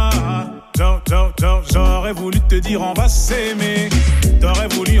 J'aurais voulu te dire on va s'aimer. T'aurais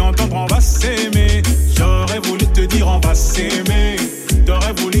voulu entendre on va s'aimer. J'aurais voulu te dire on va s'aimer.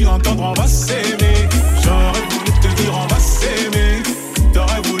 T'aurais voulu entendre on va s'aimer. J'aurais voulu te dire on va s'aimer.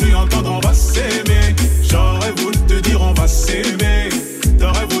 T'aurais voulu entendre on va s'aimer. J'aurais voulu te dire on va s'aimer.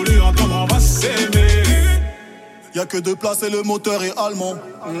 T'aurais voulu entendre on va s'aimer. Y'a que 2 places et le moteur est allemand.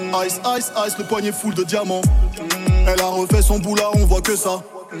 Ice, ice, ice, le poignet full de diamants. Elle a refait son boulard, on voit que ça.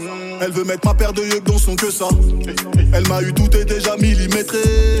 Elle veut mettre ma paire de yeux dans son que ça. Elle m'a eu tout et déjà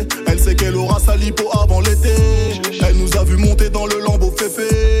millimétré. Elle sait qu'elle aura sa lipo avant l'été. Elle nous a vu monter dans le lambeau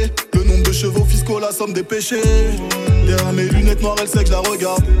féfé. Le nombre de chevaux fiscaux, la somme des péchés. Derrière mes lunettes noires, elle sait que je la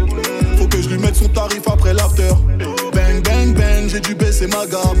regarde. Faut que je lui mette son tarif après l'after. Bang, bang, bang, j'ai dû baisser ma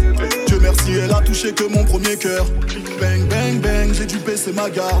garde. Dieu merci, elle a touché que mon premier cœur. Bang, bang, bang, j'ai dû baisser ma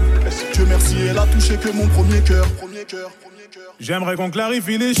garde. Dieu merci, elle a touché que mon premier cœur. J'aimerais qu'on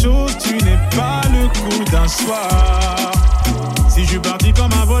clarifie les choses, tu n'es pas le coup d'un soir. Si je suis parti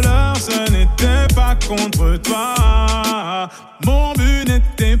comme un voleur, ce n'était pas contre toi. Mon but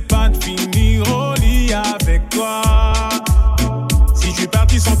n'était pas de finir au lit avec toi. Si je suis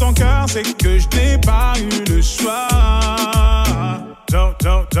parti sans ton cœur, c'est que je n'ai pas eu le choix.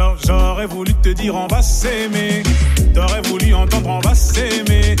 J'aurais voulu te dire on va s'aimer. T'aurais voulu entendre on va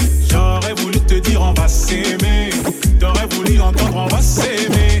s'aimer. J'aurais voulu te dire on va s'aimer. T'aurais voulu entendre on va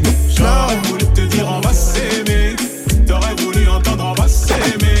s'aimer. J'aurais voulu te dire on va s'aimer. T'aurais voulu entendre on va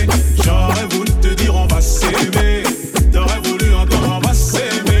s'aimer. J'aurais voulu te dire on va s'aimer. T'aurais voulu entendre on va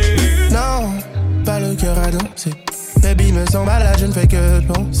s'aimer. Non, pas le cœur à danser. Baby me sens malade, je ne fais que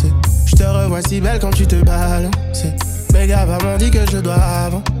penser. Je te revois si belle quand tu te balances. Mes gars m'ont dit que je dois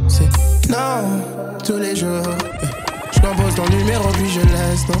avancer. Non, tous les jours. Je compose ton numéro puis je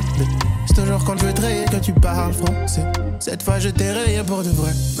laisse tomber. C'est toujours quand je veux trahir que tu parles français. Cette fois je t'ai rayé pour de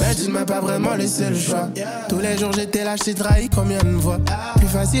vrai. Mais tu ne m'as pas vraiment laissé le choix. Tous les jours j'étais là, je t'ai trahi combien de fois. Plus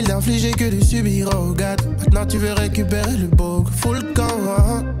facile d'infliger que de subir, oh God. Maintenant tu veux récupérer le beau, full camp,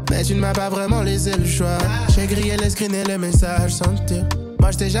 hein. Mais tu ne m'as pas vraiment laissé le choix. J'ai grillé les screens et les messages sans tir.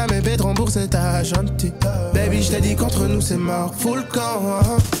 Moi je t'ai jamais payé de remboursé ta gentille. Baby je t'ai dit qu'entre nous c'est mort, full camp,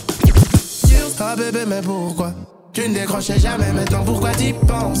 hein. Ah bébé mais pourquoi tu ne décrochais jamais, maintenant pourquoi t'y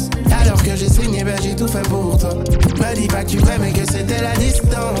penses? Alors que j'ai signé, ben j'ai tout fait pour toi. Me dis pas que tu m'aimais, que c'était la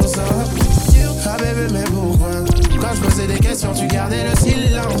distance, hein. Ah bébé mais pourquoi quand je posais des questions tu gardais le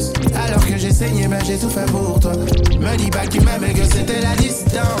silence? Alors que j'ai saigné, ben j'ai tout fait pour toi. Me dis pas que tu m'aimais, que c'était la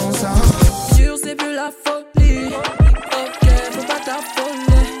distance, hein. Jure c'est plus la folie. Ok, faut pas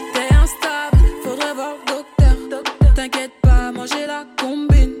t'affoler. T'es instable, faudrait voir docteur. T'inquiète pas, moi j'ai la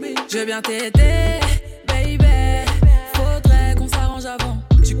combine. Je vais bien t'aider, baby. Faudrait qu'on s'arrange avant.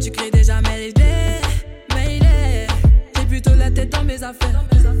 Tu crées déjà mes idées, mais j'ai plutôt la tête dans mes affaires.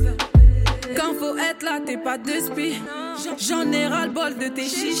 Quand faut être là, t'es pas de spi. J'en ai ras le bol de tes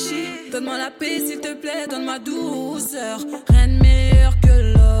chichis. Donne-moi la paix s'il te plaît, donne ma douceur. Rien de meilleur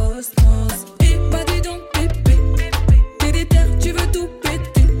que l'osmose. Et pas dis donc pépé. T'es déter, tu veux tout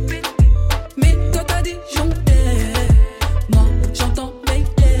péter. Mais toi t'as disjoncté. Moi j'entends baby.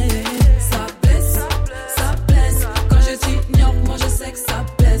 Ça blesse, ça blesse. Quand je t'ignore, moi je sais que ça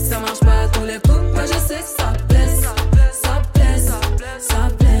blesse. Ça marche pas à tous les coups, moi je sais que ça blesse. Ça blesse, ça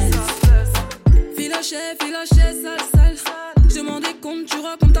blesse. Filoché, sale. Je m'en décompte, tu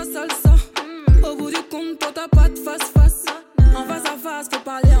racontes ta salsa. Au bout du compte, toi t'as pas de face. En face à face, faut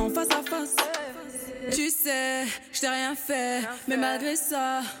parler en face à face. Tu sais, je t'ai rien fait, mais malgré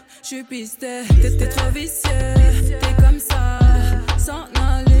ça, je suis pisté. T'es trop vicieux, t'es comme ça. S'en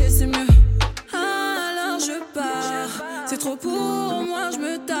aller, c'est mieux. Alors je pars, c'est trop pour moi, je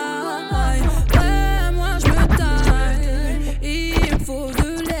me taille. Ouais, moi je me taille. Il me faut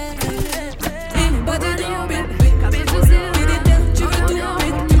de l'aide. Pas de bébé. T'es déter, tu veux tout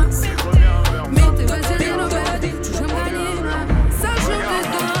péter. Mais t'es pas dit, tu veux me gagner. Ça je te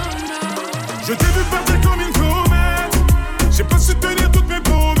donne. Je t'ai vu partir comme une comète. J'ai pas su tenir toutes mes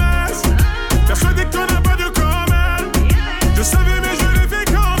promesses. Persuadé que t'en as pas de comète. Je savais mais je l'ai fait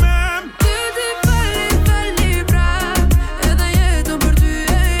quand même. Tu dis falli bra. E daí tô por tu,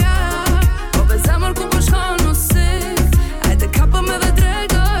 Vou pensar mal como os não sei. Ai de capa me da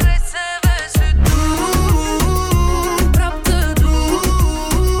traidor.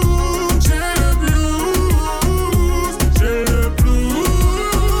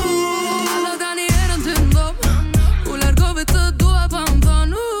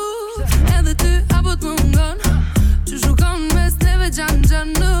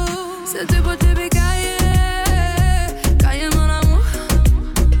 C'était pour te bécailler, cailler mon amour.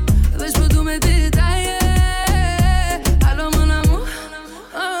 Laisse-moi tous mes détails. Alors mon amour,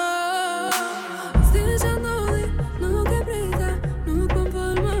 oh. Stai dicendo non caprita, non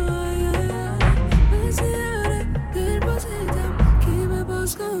conformo. Ma si ora del positive qui me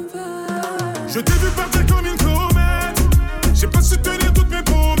pose confiare. Je t'ai vu partir comme une comète. J'ai pas su tenir toutes mes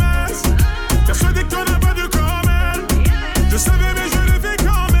promesses. Persuadé que t'en as pas de comète. Je savais mais je l'ai fait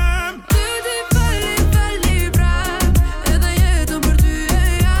quand même.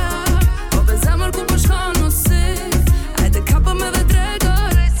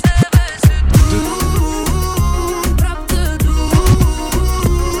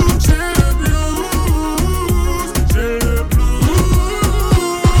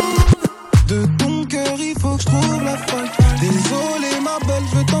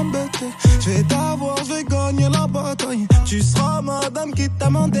 Tu seras madame qui t'a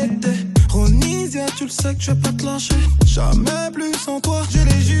m'endetté. Ronisia, tu le sais que je vais pas te lâcher. Jamais plus sans toi, je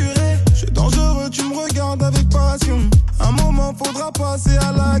l'ai juré. Je suis dangereux, tu me regardes avec passion. Un moment faudra passer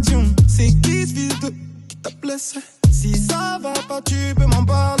à l'action. C'est qui ce fils de qui t'a blessé? Si ça va pas, tu peux m'en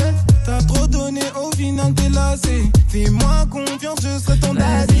parler. T'as trop donné, au final t'es lassé. Fais-moi confiance, je serai ton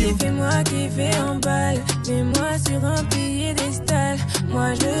daddy. Vas-y, fais-moi kiffer en balle. Mets-moi sur un piédestal.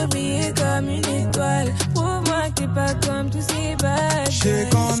 Moi je veux briller comme une étoile. Prouve-moi que t'es pas comme tous ces bâches. Je sais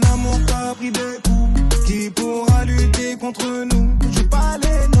qu'en amour t'as pris des coups. Qui pourra lutter contre nous? J'ai pas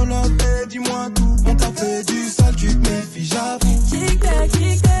les nonotés, dis-moi tout. On t'a fait du sale, tu te méfies, j'avoue. Tic-tac,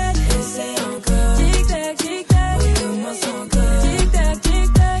 tic-tac, essaye encore. Tic-tac, tic-tac, oui, commence encore. Tic-tac,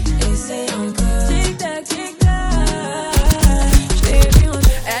 tic-tac, essaye encore. Tic-tac, tic-tac, j't'ai vu en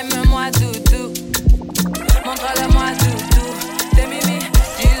aime-moi doudou. Montre-le-moi doudou. T'es mimi,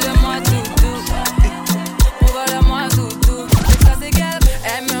 dis-le-moi doudou. Ouvre-le-moi doudou. Ça c'est qu'elle,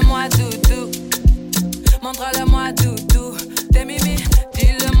 aime-moi doudou.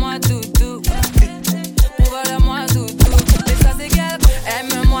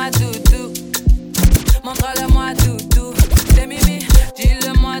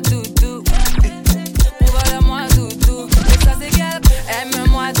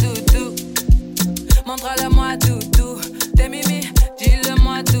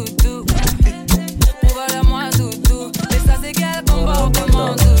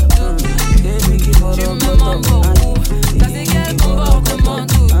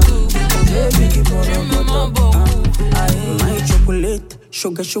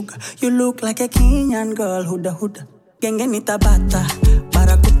 Sugar, sugar, you look like a Kenyan girl. Huda, huda, genge tabata,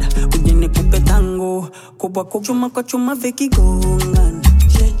 barakuda. Ujine kupe tango, kubwa chuma kwa chuma veki gongan.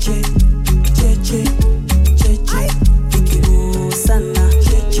 Cheche, cheche, cheche, viki sana.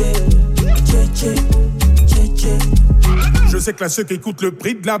 Cheche, cheche, cheche. Je sais que là ceux qui écoutent le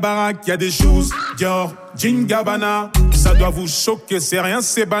prix de la baraque, y a des choses Dior, Jean Gabbana. Ça doit vous choquer, c'est rien,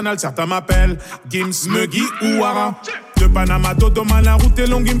 c'est banal. Certains m'appellent Gims, Muggy ou Ara. De Panama, Dodoma, la route est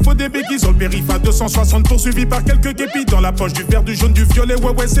longue, il me faut des béquilles. Sur le périph' à 260, poursuivi par quelques képis. Dans la poche du vert, du jaune, du violet,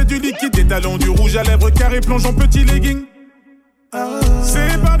 ouais, c'est du liquide. Des talons, du rouge à lèvres, carré, plonge en petit legging.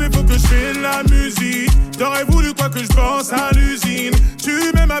 C'est pas défaut que je fais de la musique. T'aurais voulu quoi que je pense à l'usine. Tu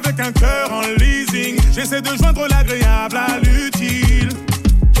m'aimes avec un cœur en leasing. J'essaie de joindre l'agréable à l'utile.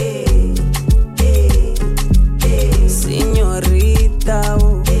 Señorita,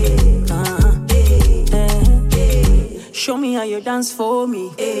 oh. Show me how you dance for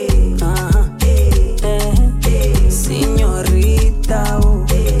me. Señorita, oh.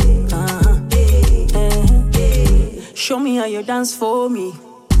 Show me how you dance for me.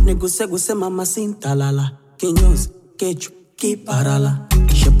 Neguse guse mama sintalala. Kenyos, kechu, kiparala.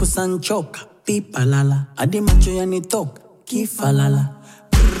 Shepu sanchoka, pipalala. Adi macho yanitoka, kifalala.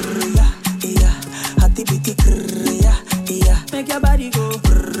 Krya, iya. Hati biti krya, iya. Make your body go.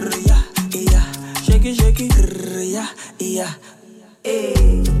 Krya, iya. Shake it, shake it. Krya, iya.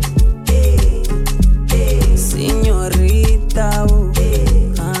 Señorita, oh.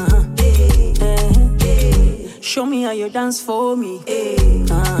 Show me how you dance for me.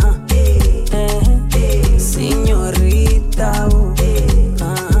 Señorita, oh.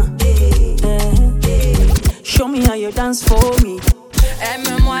 Show me how you dance for me.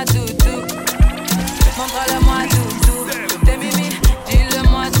 Aime-moi doudou, montre-le-moi doudou. T'es mimi,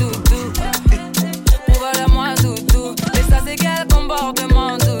 dis-le-moi doudou. Prouve-le-moi doudou. Et ça c'est quel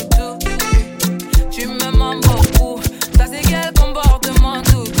comportement doudou. Tu me mens beaucoup. Ça c'est quel comportement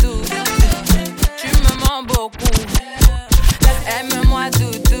doudou. Tu me mens beaucoup. Aime-moi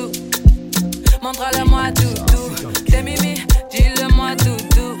doudou, montre-le-moi doudou. T'es mimi, dis-le-moi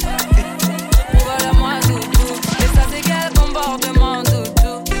doudou. Prouve-le-moi doudou. Et ça c'est quel comportement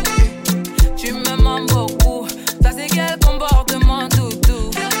doudou. Tu me mens beaucoup. Ça c'est quel comportement doudou.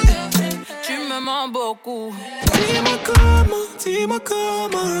 Tu me mens beaucoup. Dis-moi comment, dis-moi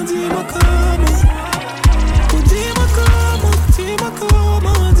comment, dis-moi comment. Dis-moi comment, dis-moi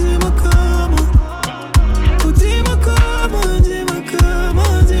comment, dis-moi comment. Dis-moi comment, dis-moi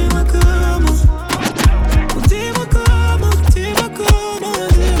comment, dis-moi comment. Dis-moi comment, dis-moi comment,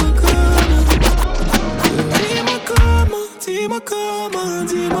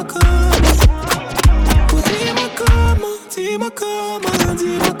 dis-moi comment. Dis-moi comment, dis-moi comment,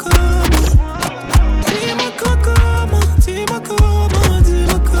 dis-moi comment. Dis-moi comment, dis-moi comment,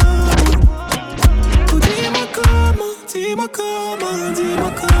 dis-moi comment. Dis-moi comment, dis-moi comment, dis-moi comment. Dis-moi comment, dis-moi comment,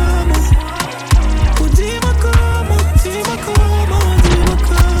 dis-moi comment. Dis-moi comment, dis-moi comment, dis-moi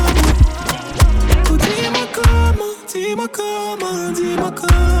comment. Dis-moi comment, dis-moi comment, dis-moi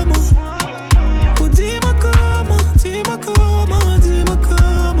comment. Dis-moi comment, dis-moi comment, dis-moi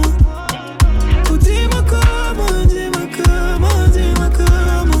comment. Dis-moi comment, dis-moi comment, dis-moi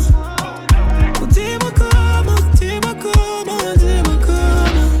comment. Dis-moi comment, dis-moi comment, dis-moi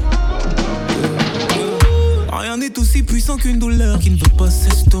comment. Rien n'est aussi puissant qu'une douleur qui ne veut pas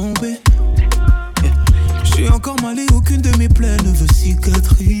s'estomper. Je suis encore mal et aucune de mes plaies ne veut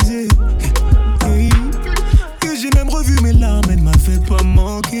cicatriser. Que j'ai même revu mes larmes, elles ne m'avaient pas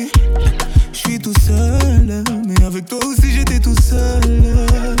manqué. Je suis tout seul, mais avec toi aussi j'étais tout seul.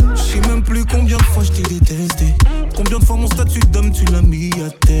 Je sais même plus combien de fois je t'ai détesté. Combien de fois mon statut d'homme tu l'as mis à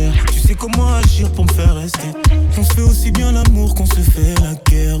terre. Tu sais comment agir pour me faire rester. On se fait aussi bien l'amour qu'on se fait la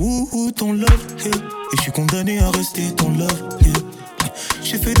guerre. Ouh, ton love, yeah. Et je suis condamné à rester ton love, yeah.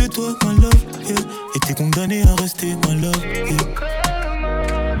 J'ai fait de toi ma love, yeah. Et t'es condamné à rester ma love, yeah.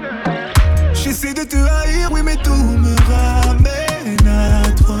 J'essaie de te haïr, oui mais tout me ramène à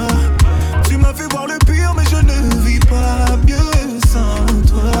toi. Tu m'as fait voir le pire mais je ne vis pas mieux sans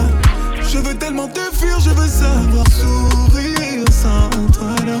toi. Je veux tellement te fuir, je veux savoir sourire sans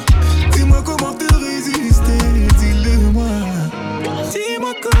toi. Alors, dis-moi comment te résister, dis-le-moi.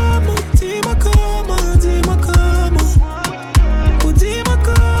 Dis-moi comment, dis-moi comment, dis-moi comment. Dis-moi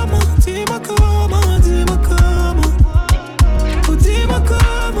comment, dis-moi comment, dis-moi comment. Dis-moi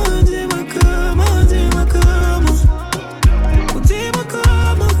comment, dis-moi comment, dis-moi.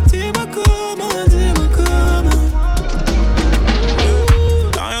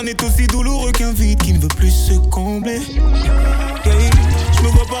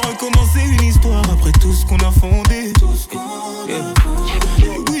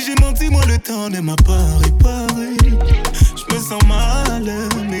 elle m'a pas réparé. Je me sens mal,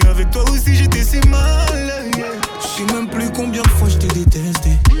 mais avec toi aussi j'étais si mal, yeah. Je sais même plus combien de fois je t'ai détesté.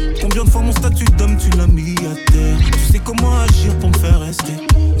 Combien de fois mon statut d'homme tu l'as mis à terre. Tu sais comment agir pour me faire rester.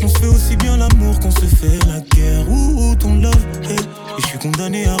 On se fait aussi bien l'amour qu'on se fait la guerre. Ouh, ton love, hey. Et je suis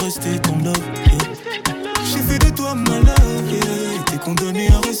condamné à rester ton love, yeah. J'ai fait de toi ma love, yeah. T'es condamné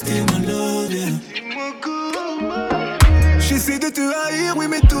à rester ma love, yeah. J'essaie de te haïr, oui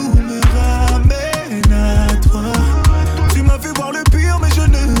mais tout me ramène à toi. Tu m'as fait voir le pire mais je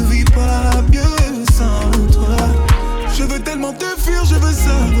ne vis pas mieux sans toi. Je veux tellement te fuir, je veux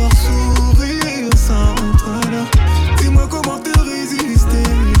savoir sourire sans toi là. Dis-moi comment te résister,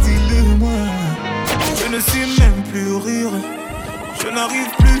 dis-le-moi. Je ne sais même plus rire, je n'arrive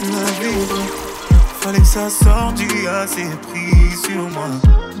plus à vivre. Fallait que ça sorte, j'ai assez pris sur moi.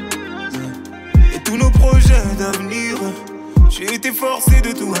 Et tous nos projets d'avenir, j'ai été forcé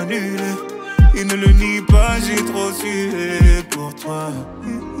de tout annuler. Et ne le nie pas, j'ai trop sué pour toi.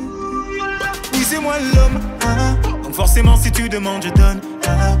 Oui, c'est moi l'homme, ah. Donc forcément si tu demandes, je donne,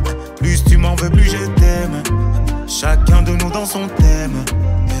 ah. Plus tu m'en veux, plus je t'aime. Chacun de nous dans son thème,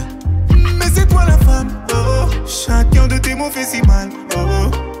 yeah. Mais c'est toi la femme, oh. Chacun de tes mots fait si mal, oh.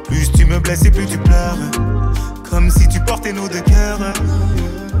 Plus tu me blesses et plus tu pleures. Comme si tu portais nos deux cœurs.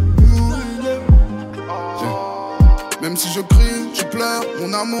 Même si je crie, je pleure,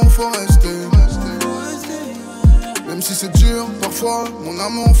 mon amour faut rester. Même si c'est dur, parfois, mon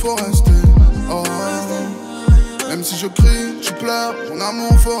amour faut rester. Oh. Même si je crie, je pleure, mon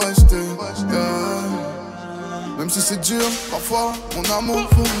amour faut rester. Yeah. Même si c'est dur, parfois, mon amour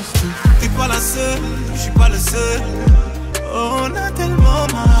faut rester. T'es pas la seule, je suis pas le seul. Oh, on a tellement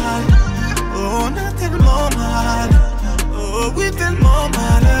mal, oh, on a tellement mal. Oh oui, tellement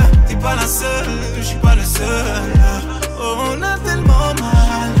mal. T'es pas la seule, je suis pas le seul. Oh, on a tellement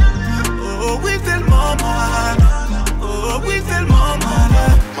mal. Oh oui, tellement mal. Oh oui, tellement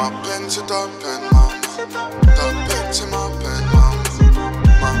mal. Ma peine c'est ta peine, maman. Ta peine c'est ma peine, maman.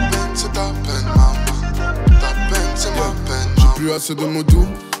 Ma peine c'est ta peine, maman. Ta peine c'est ma peine, maman. J'ai plus assez de mots doux.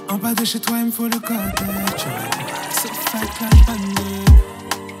 En bas de chez toi, il me faut le cottage. C'est fait la panique.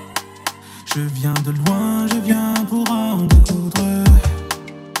 Je viens de loin, je viens pour en découdre.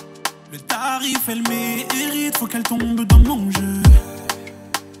 Le tarif, elle mérite, faut qu'elle tombe dans mon jeu.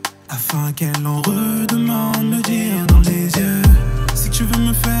 Afin qu'elle en redemande, me dire dans les yeux. Si tu veux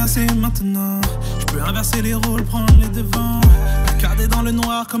me faire, c'est maintenant. Je peux inverser les rôles, prendre les devants. Regarder dans le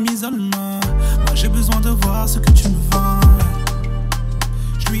noir comme isolement. Moi j'ai besoin de voir ce que tu me vends.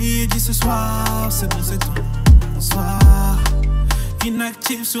 Je lui ai dit ce soir, c'est bon, c'est ton bonsoir.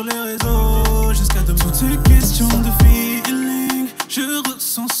 Inactif sur les réseaux jusqu'à demain. Toutes ces questions de feeling, je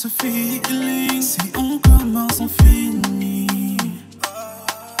ressens ce feeling. Si on commence, on finit.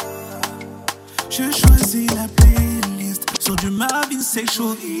 Je choisis la playlist sur du Marvin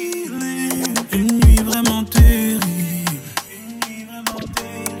Sexual Healing. Une nuit vraiment terrible.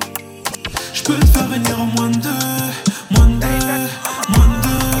 Je peux te faire venir en moins de deux, moins de deux, moins de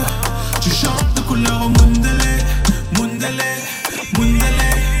deux. Tu chantes de couleur au Mundele, Mundele.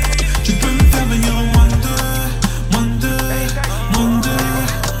 Tu peux me faire venir en moins de deux, moins de deux, moins de deux.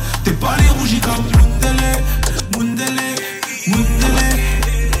 T'es pas les rougis comme Mundele, Mundele, Mundele.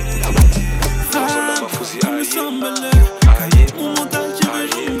 Femme, tu me sembles cahier mon mental, tu veux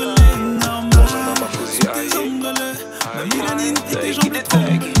jongler. Normal, sous tes ongles. Ma mélanine et tes jambes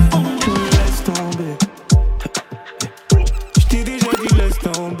tremblent. Laisse tomber. J't'ai déjà dit laisse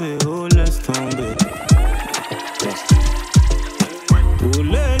tomber, oh laisse tomber. Oh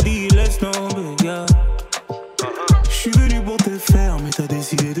lady, laisse tomber, yeah. J'suis venu pour te faire, mais t'as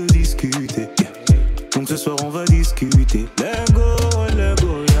décidé de discuter, yeah. Donc ce soir on va discuter. Let go, yeah.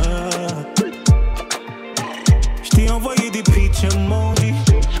 J't'ai envoyé des pitchs maudits.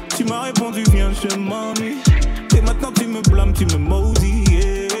 Tu m'as répondu viens, je m'ennuie. Et maintenant tu me blâmes, tu me maudis,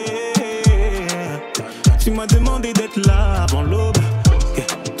 yeah. Tu m'as demandé d'être là avant l'aube, yeah.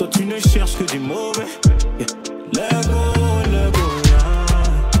 Toi tu ne cherches que du mauvais, yeah. Let go,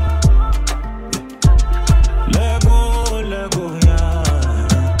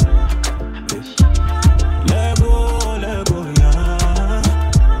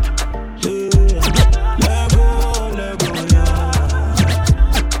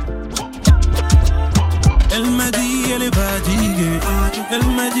 elle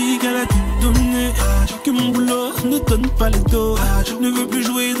m'a dit qu'elle a tout donné, que mon boulot ne donne pas les dos. Ne veut plus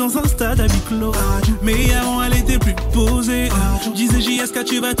jouer dans un stade à huis clos. Mais avant elle était plus posée. Disais JSK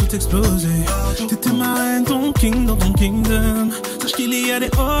tu vas tout exploser. T'étais ma reine, ton king dans ton kingdom. Sache qu'il y a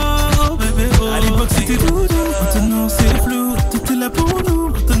des oh oh bébé, oh. À l'époque c'était doudou, maintenant c'est flou. Tout est là pour nous,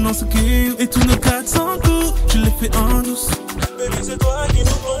 maintenant c'est qui. Et tous nos 400 coups, je l'ai fait en douce. Baby, c'est toi qui nous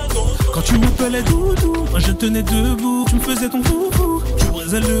prends. Quand tu m'appelais doudou, moi je tenais debout. Tu me faisais ton foufou, tu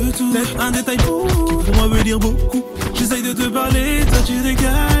brisais le tout. Peut-être un détail pour vous, qui pour moi veut dire beaucoup. J'essaye de te parler, toi tu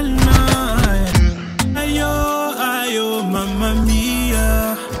régales. Aïe oh, aïe oh, mamma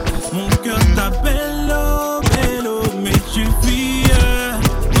mia. Mon cœur t'appelle, oh, bello, mais tu fuis.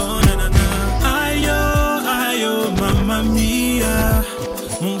 Oh nanana. Aïe oh, mamma mia.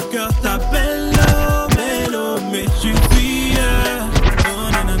 Mon cœur t'appelle, oh, bello, mais tu fuis.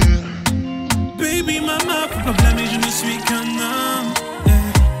 Oh nanana. Baby mama, faut pas blâmer, je ne suis qu'un homme.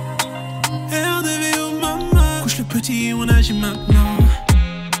 RDV oh maman, couche le petit, on agit maintenant.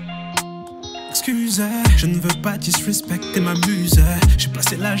 Excuse, je ne veux pas disrespecter ma muse. J'ai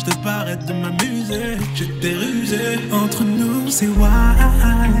passé l'âge de paraître, de m'amuser. Je t'ai rusé. Entre nous, c'est why.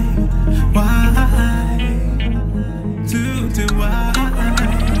 Tout est why.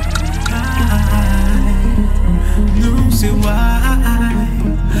 Nous, c'est why.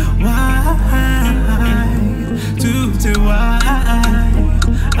 Tout est why.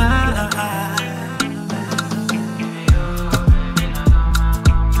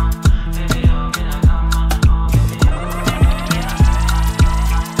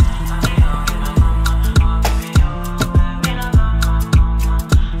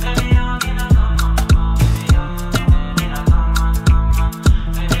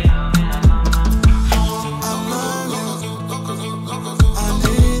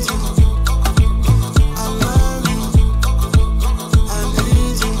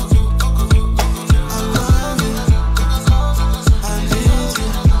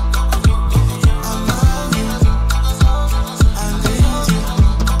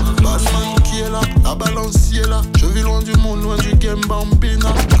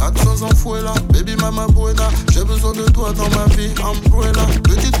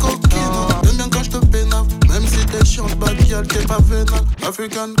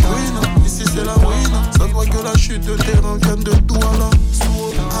 African Queen, ici c'est la ruine. Ça se voit que la chute de terrain vient de Douala.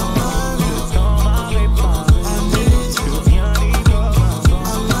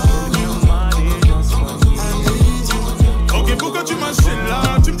 Ok, pourquoi tu m'achètes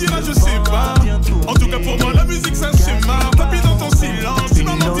là? Tu me diras, je sais pas. En tout cas, pour moi, la musique, ça schéma. Papy dans ton silence, tu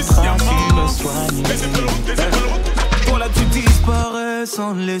m'as menti sciemment. Les épaules. Pour là, tu disparais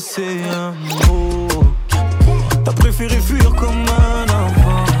sans laisser un mot. T'as préféré fuir comme un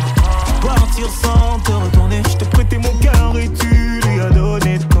enfant, partir sans te retourner. Je t'ai prêté mon cœur et tu lui as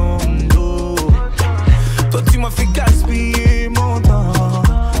donné ton dos. Toi tu m'as fait gaspiller mon temps,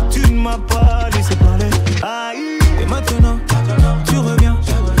 tu ne m'as pas laissé parler. Aïe. Et maintenant tu reviens,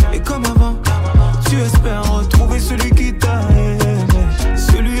 et comme avant tu espères retrouver celui qui t'a aimé,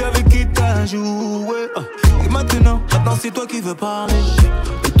 celui avec qui t'as joué. Et maintenant c'est toi qui veux parler,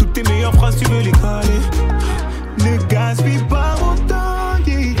 et toutes tes meilleures phrases tu veux les caler. Ne gaspille pas mon temps,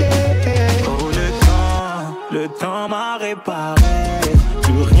 yeah. Oh le temps m'a réparé.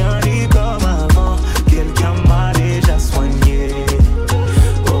 Plus rien n'est comme avant, quelqu'un m'a déjà soigné.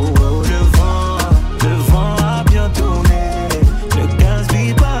 Oh le vent a bien tourné. Ne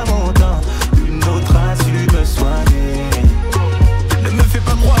gaspille pas mon temps, une autre a su me soigner. Ne me fais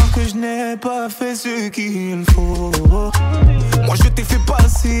pas croire que je n'ai pas fait ce qu'il faut. Moi je t'ai fait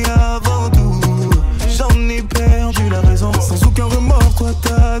passer avant tout. J'en ai perdu la raison, sans aucun remords, toi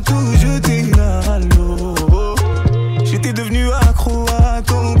t'as tout jeté à l'eau. J'étais devenu accro à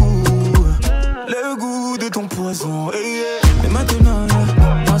ton goût, le goût de ton poison. Mais maintenant,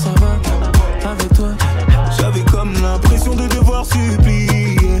 moi ça va, avec toi. J'avais comme l'impression de devoir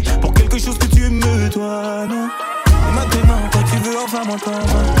supplier pour quelque chose que tu me dois, non. Et maintenant, toi tu veux enfin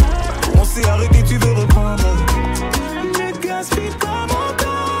m'entendre. On s'est arrêté, tu veux reprendre. Ne gaspille pas mon temps.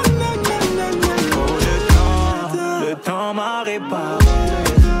 Le temps m'a réparé.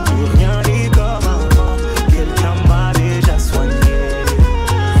 Plus rien n'est comme avant, quelqu'un m'a déjà soigné.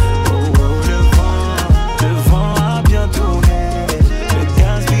 Le vent a bien tourné. Ne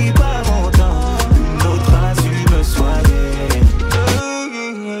gaspille pas mon temps, une autre a su me soigner.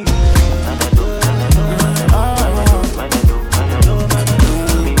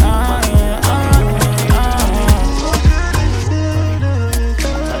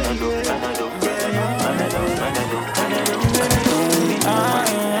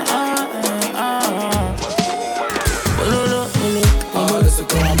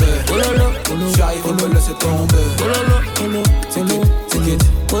 J'arrive à me laisser tomber.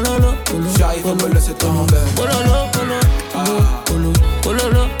 J'arrive à me laisser tomber.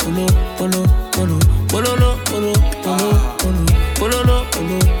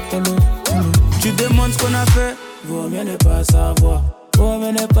 mieux ne pas savoir. Vaut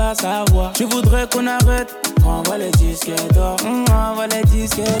mieux ne pas savoir. Je voudrais qu'on arrête. Envoie les disques d'or. Envoie les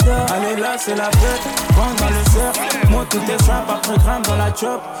disques d'or. Allez là c'est la fête. Rentre dans le cercle. Moi tout est simple. Après grimpe dans la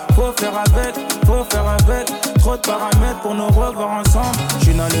chop. Faut faire avec. Faut faire avec. Trop de paramètres pour nous revoir ensemble.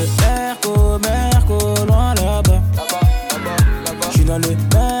 J'suis dans le Merco, loin là-bas. J'suis dans le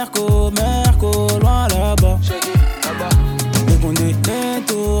Merco, loin là-bas. Les condés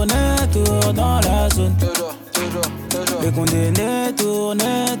tournent dans la zone. Les condés tournent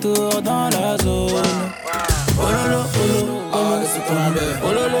dans la zone. Oh lolo, laissez tomber.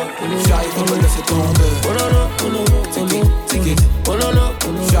 Oh lolo, j'arrive, on me laisser tomber. Oh lolo, take it. Oh lolo,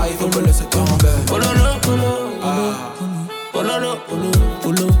 j'arrive, on me laisser tomber. Oh lolo, oh lolo,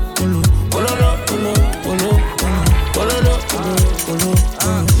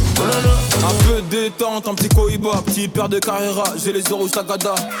 un peu détente, un petit cohiba, petit père de carrera, j'ai les yeux rouges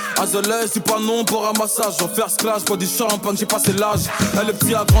tagada. Azolé, c'est pas non pour un massage. En faire clash, pas du champagne, j'ai passé l'âge. Elle le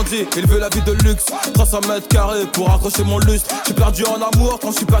petit a grandi, il veut la vie de luxe. 300 mètres carrés pour accrocher mon lustre. J'ai perdu en amour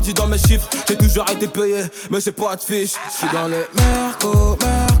quand je suis perdu dans mes chiffres. J'ai toujours été payé, mais j'ai pas de fiche. J'suis dans le Merco,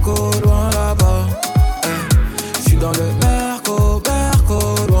 loin là-bas. J'suis dans le Merco,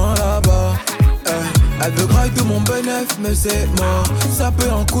 loin là-bas. Elle veut graille de mon bénéf, mais c'est mort. Ça peut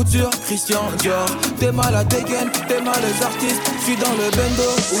en couture, Christian Dior. T'es mal à dégaine, t'es mal les artistes. J'suis dans le bendo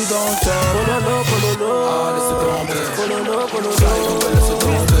ou dans le char. Pololo, laissez tomber. pololo, J'arrive, on peut laisser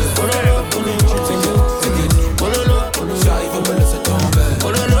tomber. pololo, pololo.